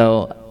 And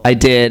so I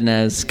did, and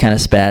I was kind of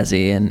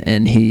spazzy,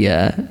 and he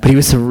but he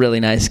was a really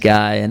nice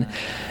guy, and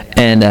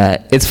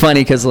it's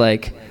funny because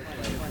like,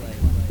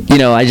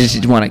 I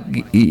just want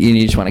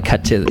to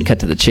cut to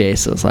the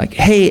chase. So it's like,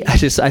 hey, I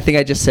think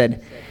I just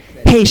said,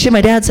 hey, shit,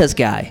 my dad says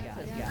guy.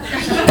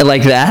 And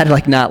like that,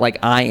 like not like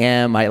I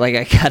am.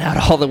 I cut out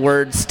all the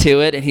words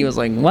to it, and he was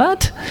like,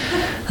 what?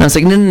 And I was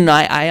like, no,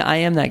 I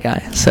am that guy.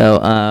 So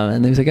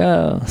and he was like,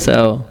 oh,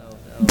 so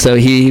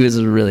he was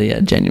a really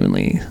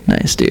genuinely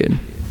nice dude.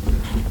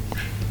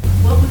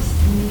 What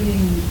was the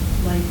meeting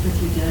like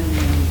with your dad and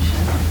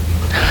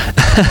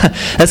your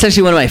show? That's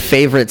actually one of my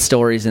favorite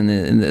stories in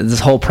this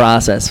whole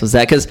process, was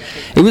that because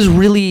it was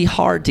really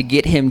hard to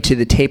get him to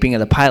the taping of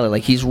the pilot.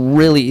 Like he's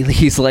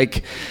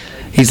like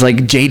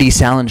J.D.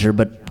 Salinger,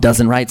 but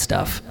doesn't write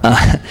stuff.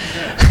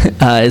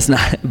 It's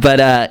not, but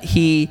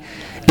it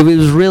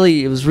was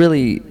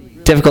really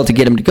difficult to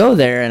get him to go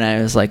there. And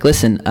I was like,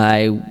 listen,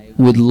 I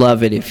would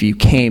love it if you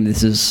came.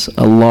 This is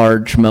a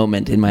large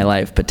moment in my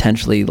life,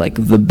 potentially like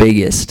the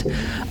biggest.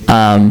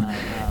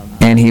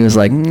 And he was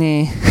like,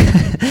 nah.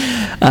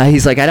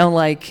 He's like, I don't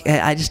want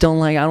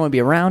to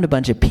be around a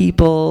bunch of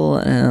people.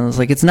 And I was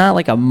like, it's not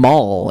like a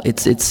mall.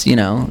 It's you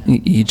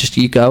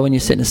go and you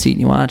sit in a seat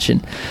and you watch.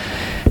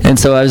 And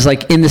so I was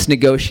like in this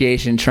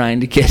negotiation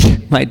trying to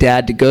get my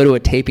dad to go to a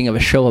taping of a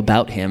show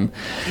about him.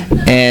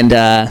 And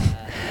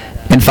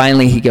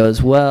finally he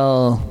goes,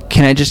 well,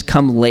 can I just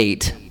come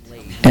late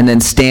and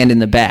then stand in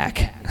the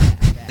back?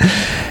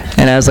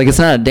 And I was like, it's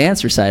not a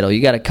dance recital.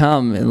 You got to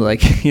come, and I'm not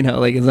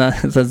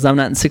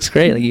in 6th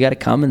grade. Like, you got to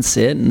come and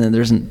sit, and then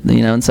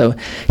and so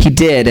he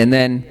did, and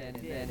then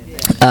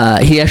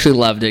he actually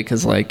loved it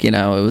because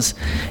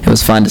it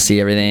was fun to see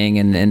everything,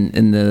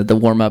 and the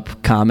warm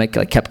up comic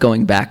kept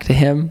going back to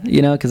him,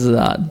 because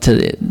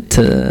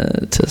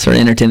to sort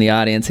of entertain the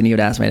audience, and he would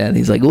ask my dad,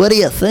 he's like, what do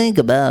you think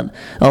about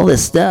all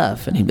this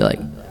stuff? And he'd be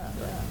like,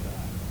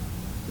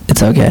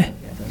 it's okay.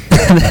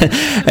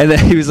 And then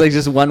he was like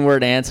just one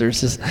word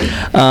answers,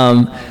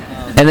 and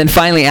then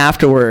finally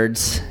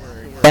afterwards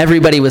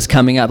everybody was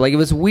coming up. Like, it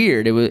was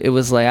weird. It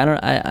was like, I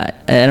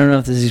don't know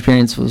if this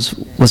experience was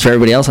for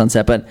everybody else on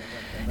set, but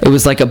it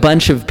was like a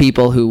bunch of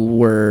people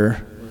who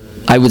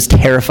I was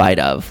terrified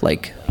of,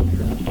 like,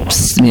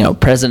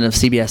 president of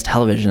CBS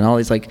television, all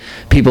these like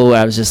people who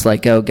I was just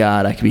like, oh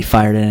God, I could be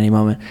fired at any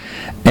moment.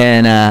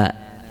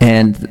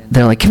 And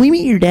they're like, can we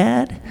meet your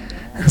dad?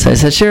 So I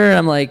said, sure. And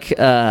I'm like,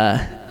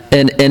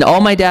 and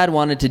all my dad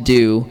wanted to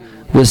do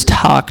was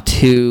talk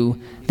to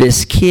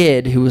this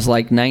kid who was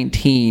like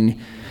 19,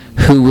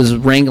 who was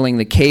wrangling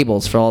the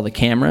cables for all the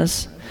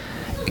cameras.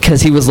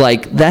 Because he was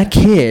like, that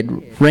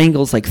kid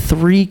wrangles like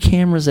 3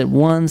 cameras at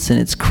once, and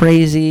it's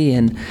crazy.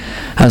 And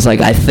I was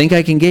like, I think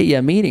I can get you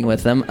a meeting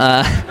with him.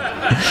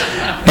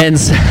 And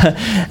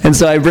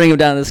so I bring him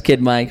down to this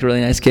kid, Mike,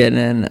 really nice kid.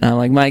 And I'm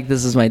like, Mike,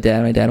 this is my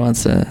dad. My dad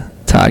wants to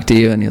talk to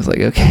you. And he was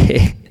like,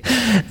 okay.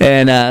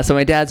 And so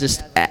my dad's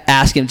just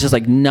asking just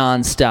like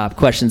nonstop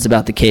questions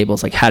about the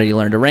cables, like how did you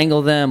learn to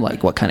wrangle them,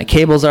 like what kind of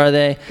cables are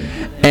they.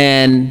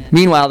 And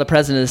meanwhile, the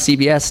president of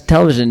CBS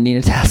television,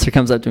 Nina Tasser,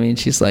 comes up to me and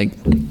she's like,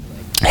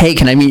 hey,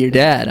 can I meet your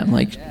dad? I'm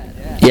like,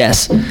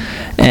 yes.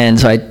 And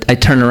so I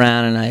turn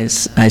around and I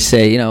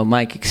say,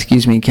 Mike,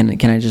 excuse me,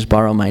 can I just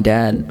borrow my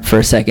dad for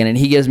a second? And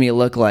he gives me a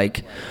look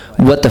like,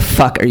 what the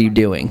fuck are you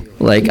doing?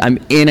 Like, I'm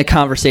in a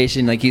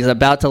conversation, like he's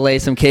about to lay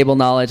some cable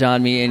knowledge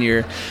on me and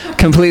you're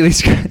completely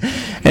screwed.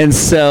 And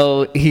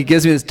so he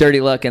gives me this dirty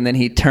look, and then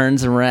he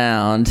turns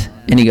around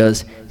and he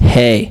goes,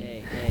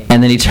 hey.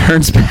 And then he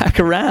turns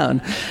back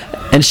around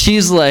and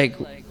she's like,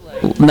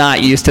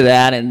 not used to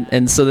that,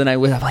 and so then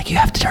I'm like, you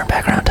have to turn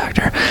back around,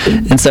 doctor.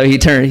 And so he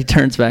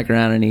turns back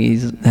around and he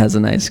has a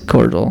nice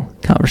cordial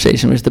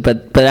conversation with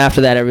but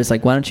after that everybody's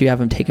like, why don't you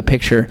have him take a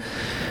picture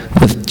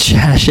with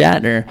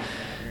Shatner,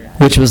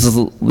 which was,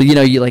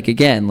 you like,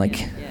 again, like,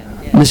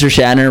 Mr.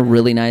 Shatner,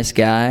 really nice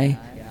guy,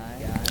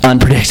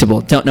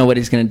 unpredictable, don't know what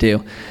he's going to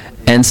do.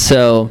 And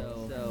so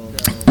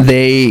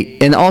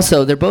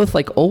they're both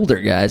like older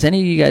guys.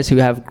 Any of you guys who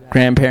have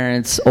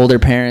grandparents, older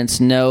parents,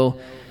 know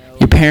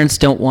your parents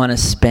don't want to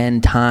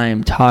spend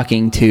time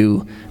talking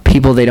to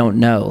people they don't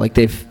know. Like,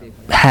 they've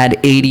had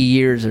 80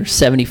 years or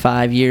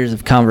 75 years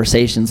of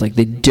conversations. Like,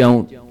 they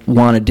don't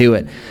want to do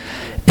it.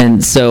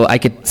 And so I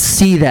could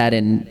see that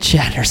in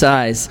Shatner's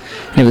eyes,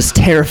 and it was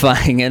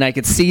terrifying. And I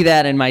could see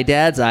that in my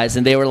dad's eyes,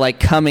 and they were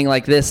like coming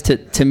like this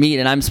to meet,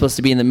 and I'm supposed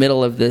to be in the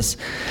middle of this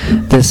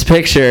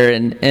picture,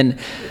 and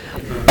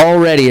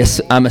already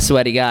I'm a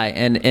sweaty guy,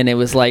 and it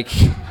was like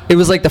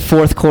the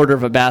fourth quarter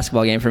of a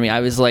basketball game for me. I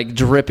was like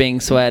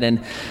dripping sweat, and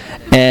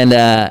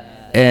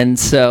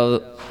so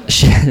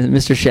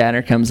Mr.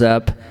 Shatner comes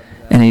up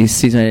and he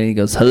sees me and he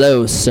goes,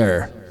 hello,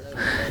 sir.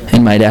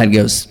 And my dad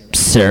goes,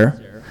 sir.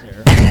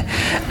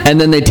 And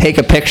then they take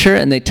a picture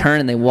and they turn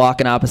and they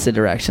walk in opposite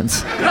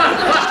directions.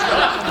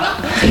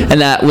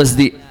 And that was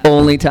the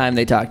only time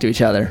they talked to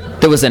each other.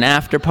 There was an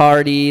after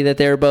party that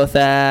they were both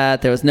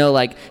at. There was no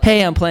like,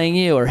 hey, I'm playing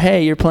you, or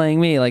hey, you're playing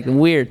me, like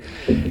weird.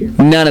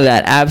 None of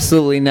that.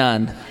 Absolutely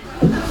none.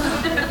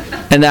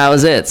 And that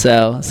was it.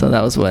 So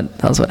that was what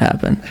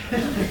happened.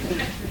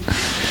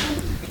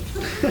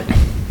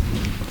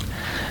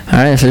 All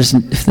right.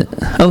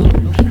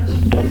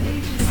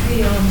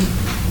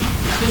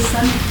 The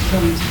son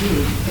going to be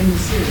in the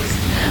series?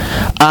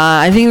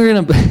 I think we're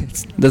gonna.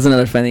 That's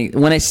another funny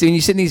thing. When you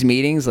sit in these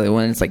meetings, like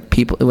when it's like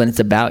people, when it's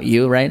about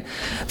you, right?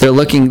 They're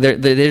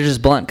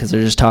just blunt because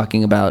they're just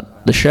talking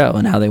about the show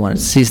and how they want it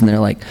to season. They're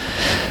like,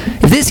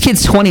 if this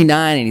kid's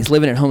 29 and he's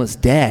living at home with his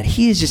dad,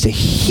 he is just a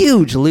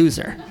huge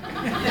loser.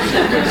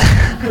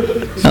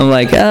 I'm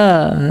like,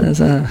 all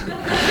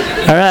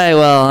right,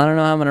 well, I don't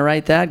know how I'm gonna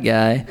write that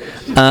guy.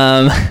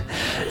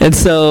 And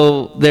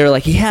so they're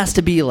like, he has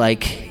to be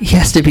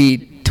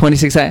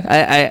 26.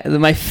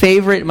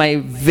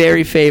 My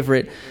very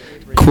favorite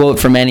quote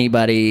from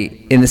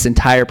anybody in this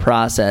entire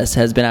process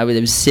has been, I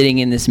was sitting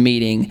in this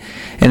meeting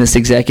and this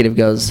executive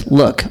goes,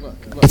 look,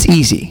 it's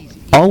easy.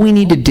 All we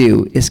need to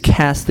do is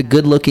cast the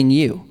good-looking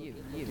you.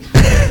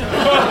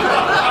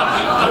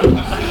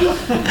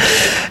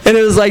 And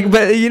it was like,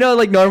 but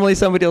like normally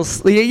somebody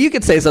else, you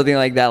could say something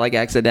like that, like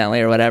accidentally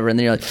or whatever, and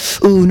then you're like,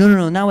 ooh,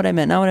 no, not what I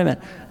meant.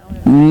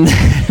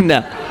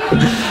 No.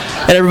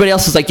 And everybody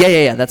else was like,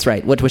 yeah, that's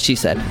right. What she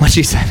said.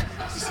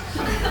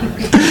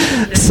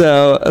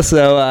 So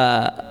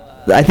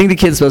I think the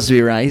kid's supposed to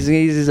be around.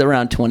 He's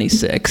around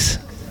 26.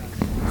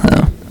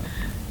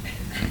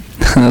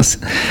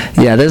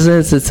 Yeah,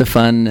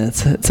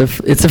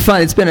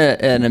 it's been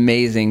an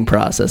amazing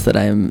process that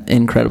I'm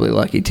incredibly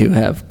lucky to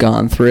have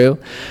gone through.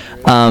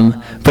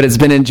 But it's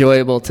been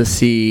enjoyable to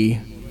see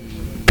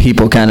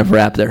people kind of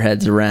wrap their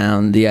heads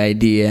around the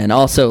idea, and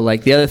also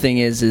like the other thing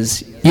is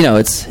it's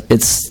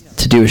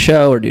to do a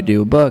show or to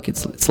do a book,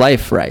 it's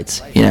life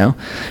rights, and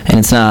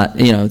it's not,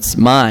 it's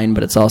mine,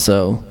 but it's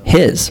also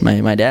his,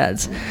 my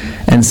dad's.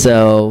 And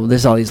so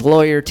there's all these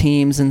lawyer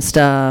teams and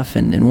stuff,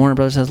 and Warner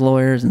Brothers has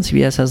lawyers and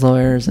CBS has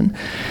lawyers, and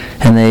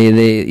they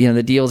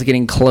the deal's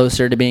getting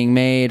closer to being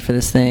made for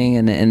this thing,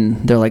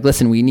 and they're like,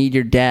 listen, we need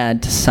your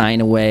dad to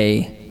sign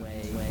away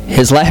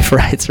his life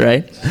rights,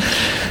 right?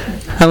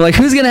 I'm like,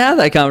 who's gonna have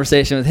that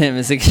conversation with him?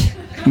 Is it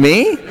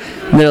me?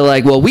 And they're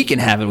like, well, we can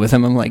have it with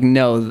him. I'm like,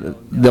 no,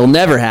 they'll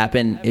never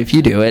happen if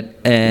you do it.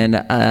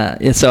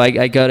 And so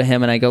I go to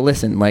him and I go,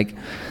 listen, like,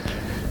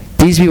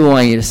 these people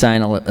want you to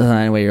sign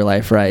away your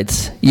life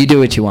rights. You do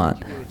what you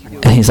want.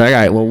 And he's like, all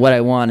right, well, what I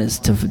want is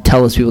to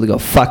tell those people to go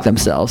fuck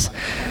themselves.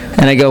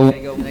 And I go,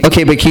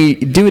 okay, but can you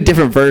do a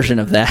different version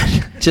of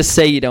that? Just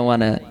say you don't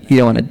want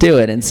to do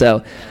it. And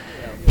so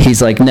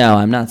he's like, no,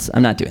 I'm not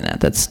doing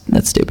that.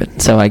 That's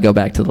stupid. So I go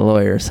back to the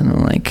lawyers, and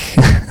I'm like,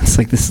 it's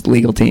like this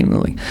legal team. They're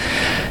like,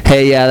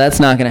 hey, yeah,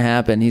 that's not going to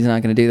happen. He's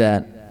not going to do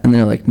that. And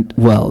they're like,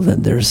 well,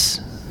 then there's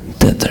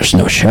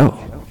no show.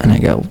 And I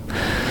go,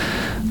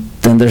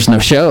 then there's no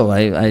show.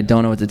 I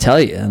don't know what to tell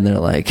you. And they're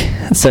like,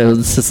 so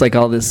it's just like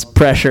all this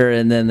pressure.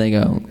 And then they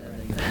go,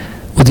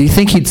 well, do you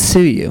think he'd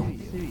sue you?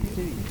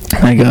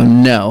 And I go,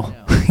 no.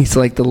 He's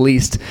like the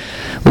least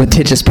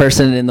litigious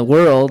person in the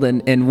world.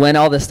 And when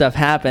all this stuff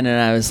happened, and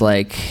I was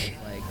like,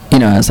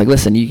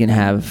 listen, you can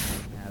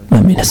have,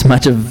 as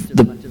much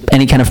of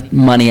any kind of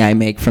money I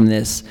make from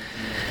this,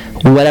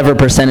 whatever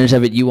percentage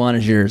of it you want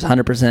is yours,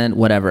 100%,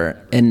 whatever.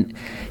 And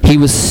he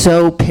was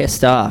so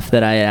pissed off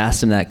that I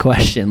asked him that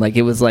question. Like,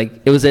 it was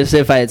as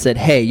if I had said,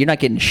 hey, you're not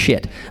getting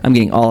shit. I'm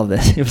getting all of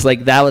this. It was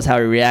like, that was how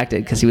he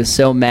reacted, because he was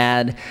so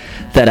mad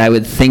that I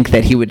would think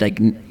that he would, like,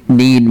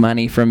 need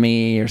money from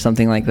me or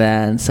something like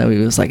that. And so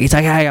he's like,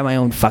 I got my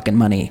own fucking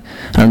money.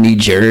 I don't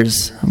need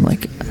yours. I'm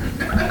like,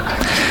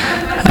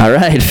 all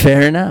right,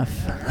 fair enough.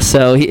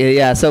 So,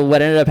 so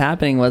what ended up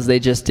happening was they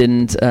just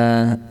didn't...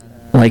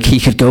 like, he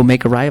could go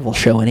make a rival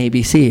show on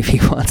ABC if he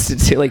wants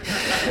to. Like,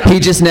 he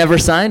just never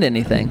signed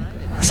anything.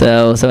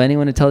 So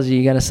anyone who tells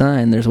you got to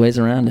sign, there's ways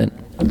around it.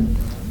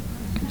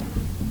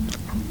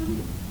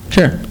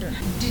 Sure.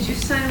 Did you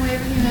sign away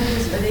everything?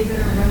 Are they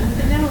going to run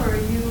with it now, or are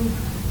you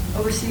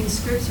overseeing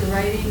scripts or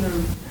writing?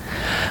 Or?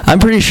 I'm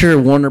pretty sure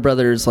Warner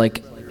Brothers,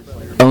 like,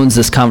 owns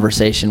this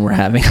conversation we're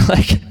having.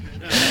 Like,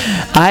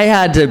 I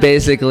had to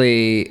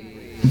basically,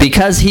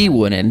 because he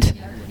wouldn't,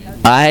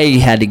 I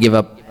had to give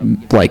up,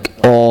 like,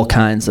 all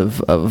kinds of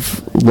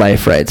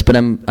life rights. But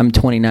I'm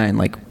 29.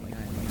 Like,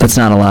 that's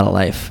not a lot of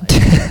life,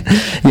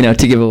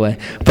 to give away.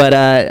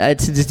 But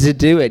to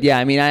do it, yeah.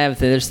 I mean,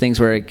 there's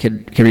things where it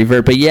could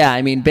revert. But yeah,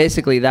 I mean,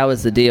 basically that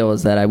was the deal.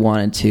 Is that I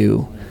wanted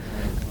to.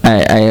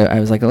 I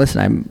was like,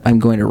 listen, I'm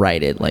going to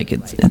write it. Like,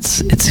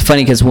 it's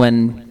funny because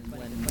when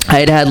I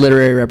had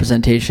literary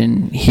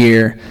representation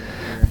here.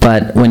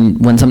 But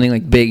when something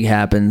like big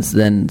happens,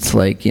 then it's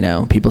like,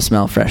 people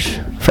smell fresh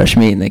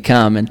meat and they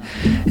come.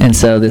 And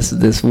so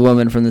this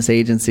woman from this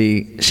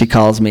agency, she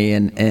calls me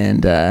and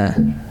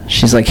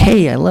she's like,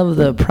 hey, I love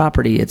the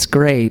property. It's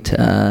great.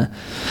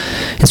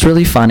 It's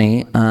really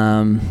funny.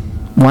 Why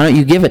don't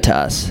you give it to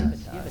us?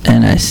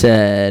 And I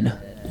said,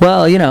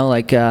 well,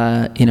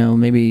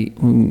 maybe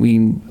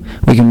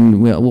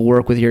we'll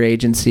work with your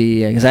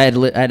agency, because I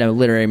had a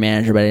literary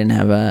manager, but I didn't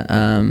have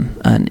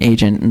an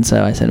agent, and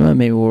so I said, well,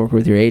 maybe we'll work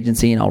with your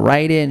agency and I'll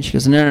write it. And she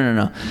goes,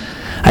 no,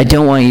 I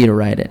don't want you to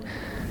write it.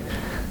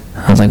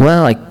 I was like,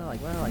 well,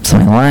 it's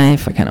my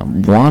life. I kind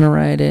of want to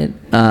write it,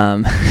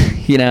 and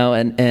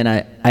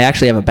I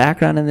actually have a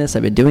background in this.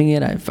 I've been doing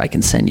it. I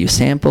can send you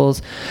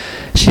samples.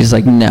 She's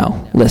like,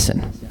 no,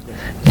 listen,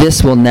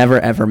 this will never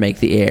ever make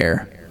the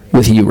air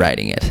with you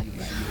writing it.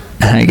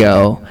 And I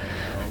go,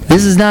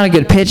 this is not a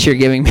good pitch you're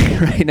giving me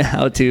right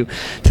now to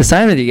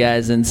sign with you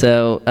guys. And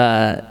so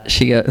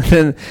she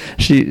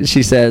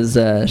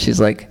says, she's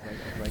like,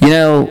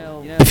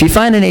 if you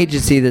find an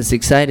agency that's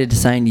excited to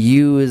sign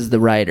you as the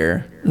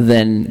writer,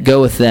 then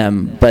go with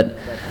them. But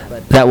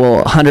that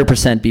will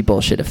 100% be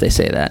bullshit if they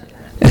say that.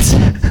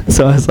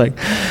 So I was like,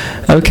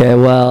 okay,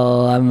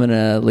 well, I'm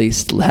gonna at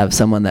least have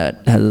someone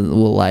that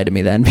will lie to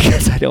me then,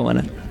 because I don't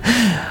want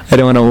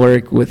to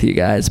work with you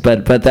guys.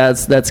 But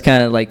that's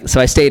kind of like,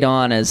 so I stayed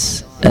on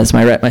as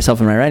myself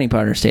and my writing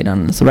partner stayed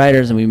on as the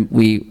writers, and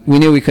we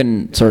knew we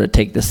couldn't sort of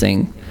take this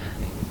thing,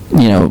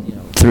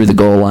 through the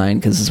goal line,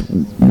 because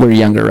we're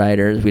younger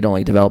writers. We'd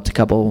only developed a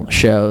couple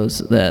shows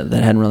that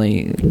hadn't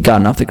really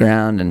gotten off the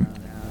ground and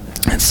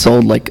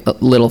sold like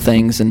little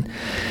things, and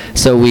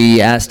so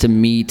we asked to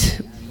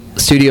meet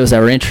studios that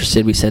were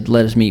interested. We said,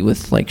 let us meet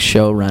with like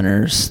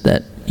showrunners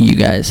that you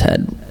guys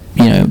had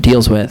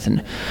deals with,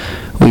 and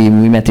we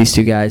met these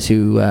two guys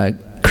who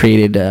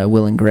created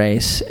Will and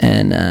Grace,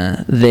 and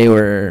they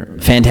were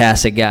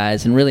fantastic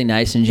guys and really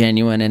nice and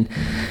genuine, and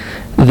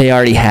they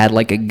already had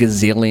like $1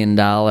 gazillion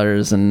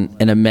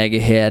and a mega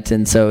hit,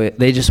 and so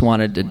they just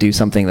wanted to do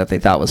something that they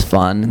thought was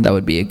fun, that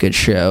would be a good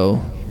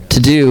show to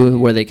do,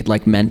 where they could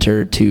like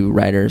mentor two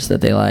writers that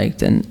they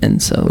liked,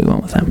 and so we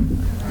went with them.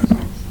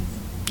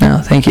 No,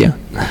 thank you.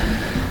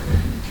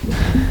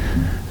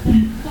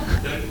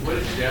 What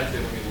did your dad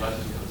say when he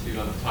left you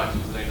on the talk?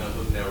 They know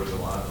he'll never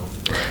go on.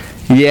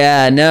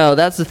 Yeah, no,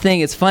 that's the thing.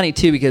 It's funny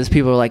too, because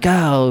people are like,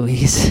 "Oh,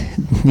 he's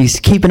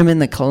keeping him in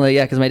the closet."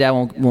 Yeah, because my dad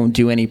won't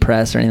do any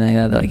press or anything like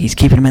that. They're like, he's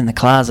keeping him in the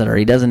closet, or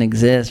he doesn't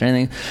exist or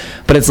anything.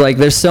 But it's like,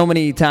 there's so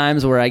many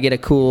times where I get a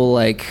cool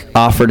like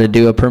offer to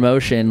do a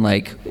promotion.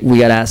 Like, we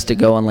got asked to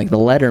go on like the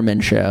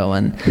Letterman show,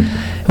 and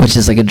which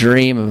is like a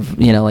dream of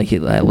like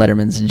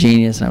Letterman's a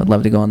genius, and I would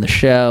love to go on the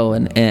show.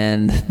 And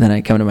then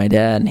I come to my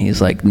dad, and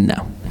he's like,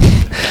 no.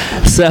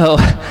 So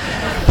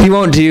he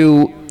won't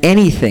do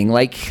anything.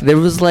 Like, there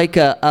was like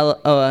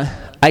a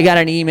I got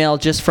an email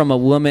just from a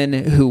woman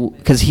who,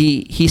 because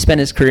he spent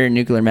his career in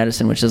nuclear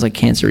medicine, which is like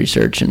cancer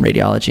research and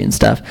radiology and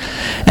stuff.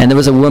 And there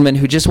was a woman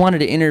who just wanted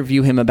to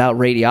interview him about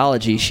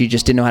radiology. She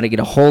just didn't know how to get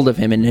a hold of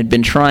him and had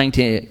been trying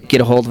to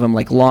get a hold of him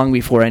like long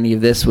before any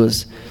of this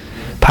was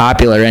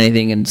popular or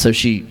anything. And so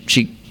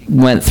she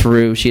went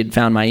through, she had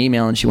found my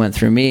email and she went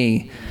through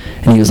me,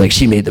 and he was like,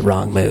 she made the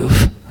wrong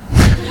move.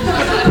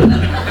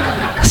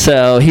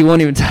 So he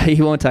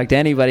won't talk to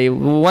anybody.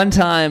 One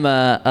time,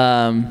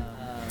 a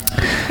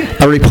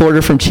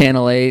reporter from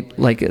Channel 8,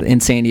 like in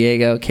San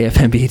Diego,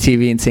 KFMB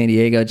TV in San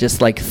Diego,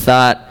 just like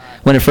thought,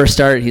 when it first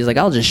started, he's like,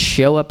 I'll just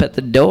show up at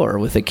the door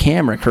with a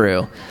camera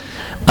crew,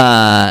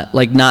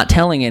 like not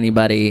telling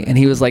anybody. And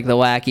he was like the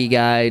wacky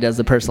guy who does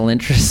the personal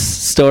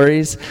interest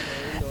stories.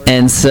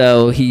 And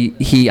so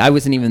I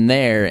wasn't even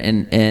there,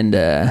 and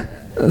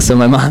so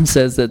my mom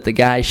says that the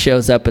guy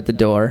shows up at the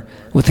door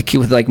with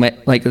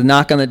a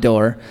knock on the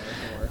door,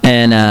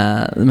 and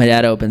my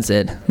dad opens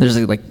it. There's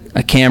like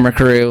a camera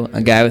crew,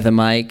 a guy with a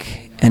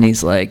mic, and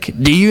he's like,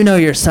 "Do you know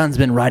your son's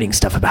been writing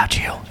stuff about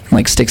you?" And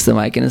like sticks the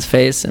mic in his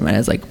face, and my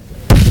dad's like,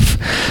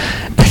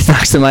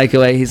 knocks the mic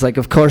away. He's like,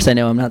 "Of course I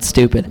know. I'm not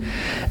stupid."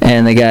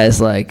 And the guy's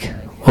like,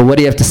 "Well, what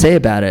do you have to say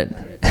about it?"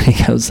 And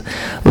he goes,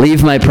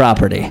 "Leave my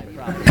property."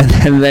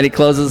 And then he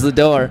closes the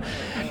door.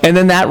 And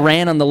then that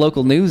ran on the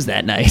local news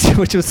that night,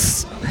 which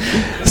was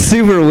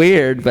super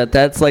weird, but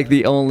that's like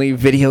the only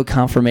video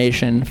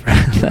confirmation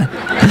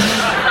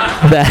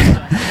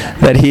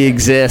that he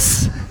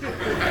exists.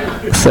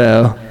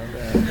 So,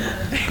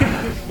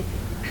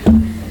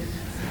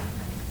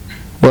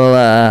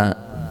 well,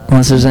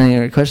 unless there's any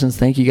other questions,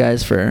 thank you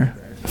guys for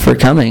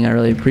coming. I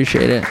really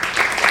appreciate it.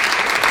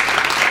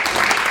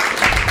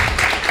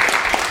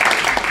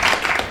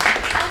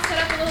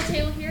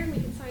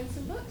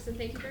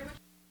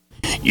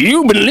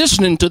 You've been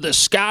listening to the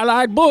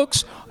Skylight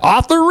Books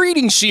author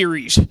reading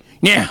series.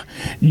 Now,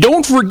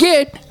 don't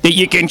forget that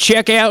you can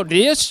check out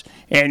this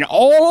and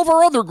all of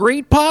our other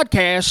great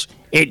podcasts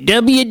at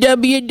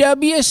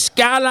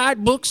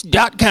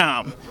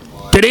www.skylightbooks.com.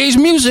 Today's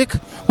music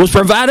was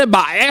provided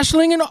by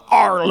Ashling and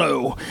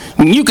Arlo.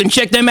 You can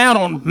check them out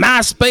on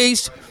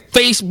MySpace,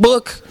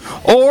 Facebook,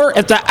 or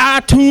at the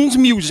iTunes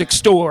Music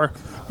Store.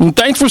 And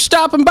thanks for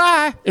stopping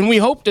by, and we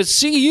hope to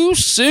see you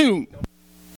soon.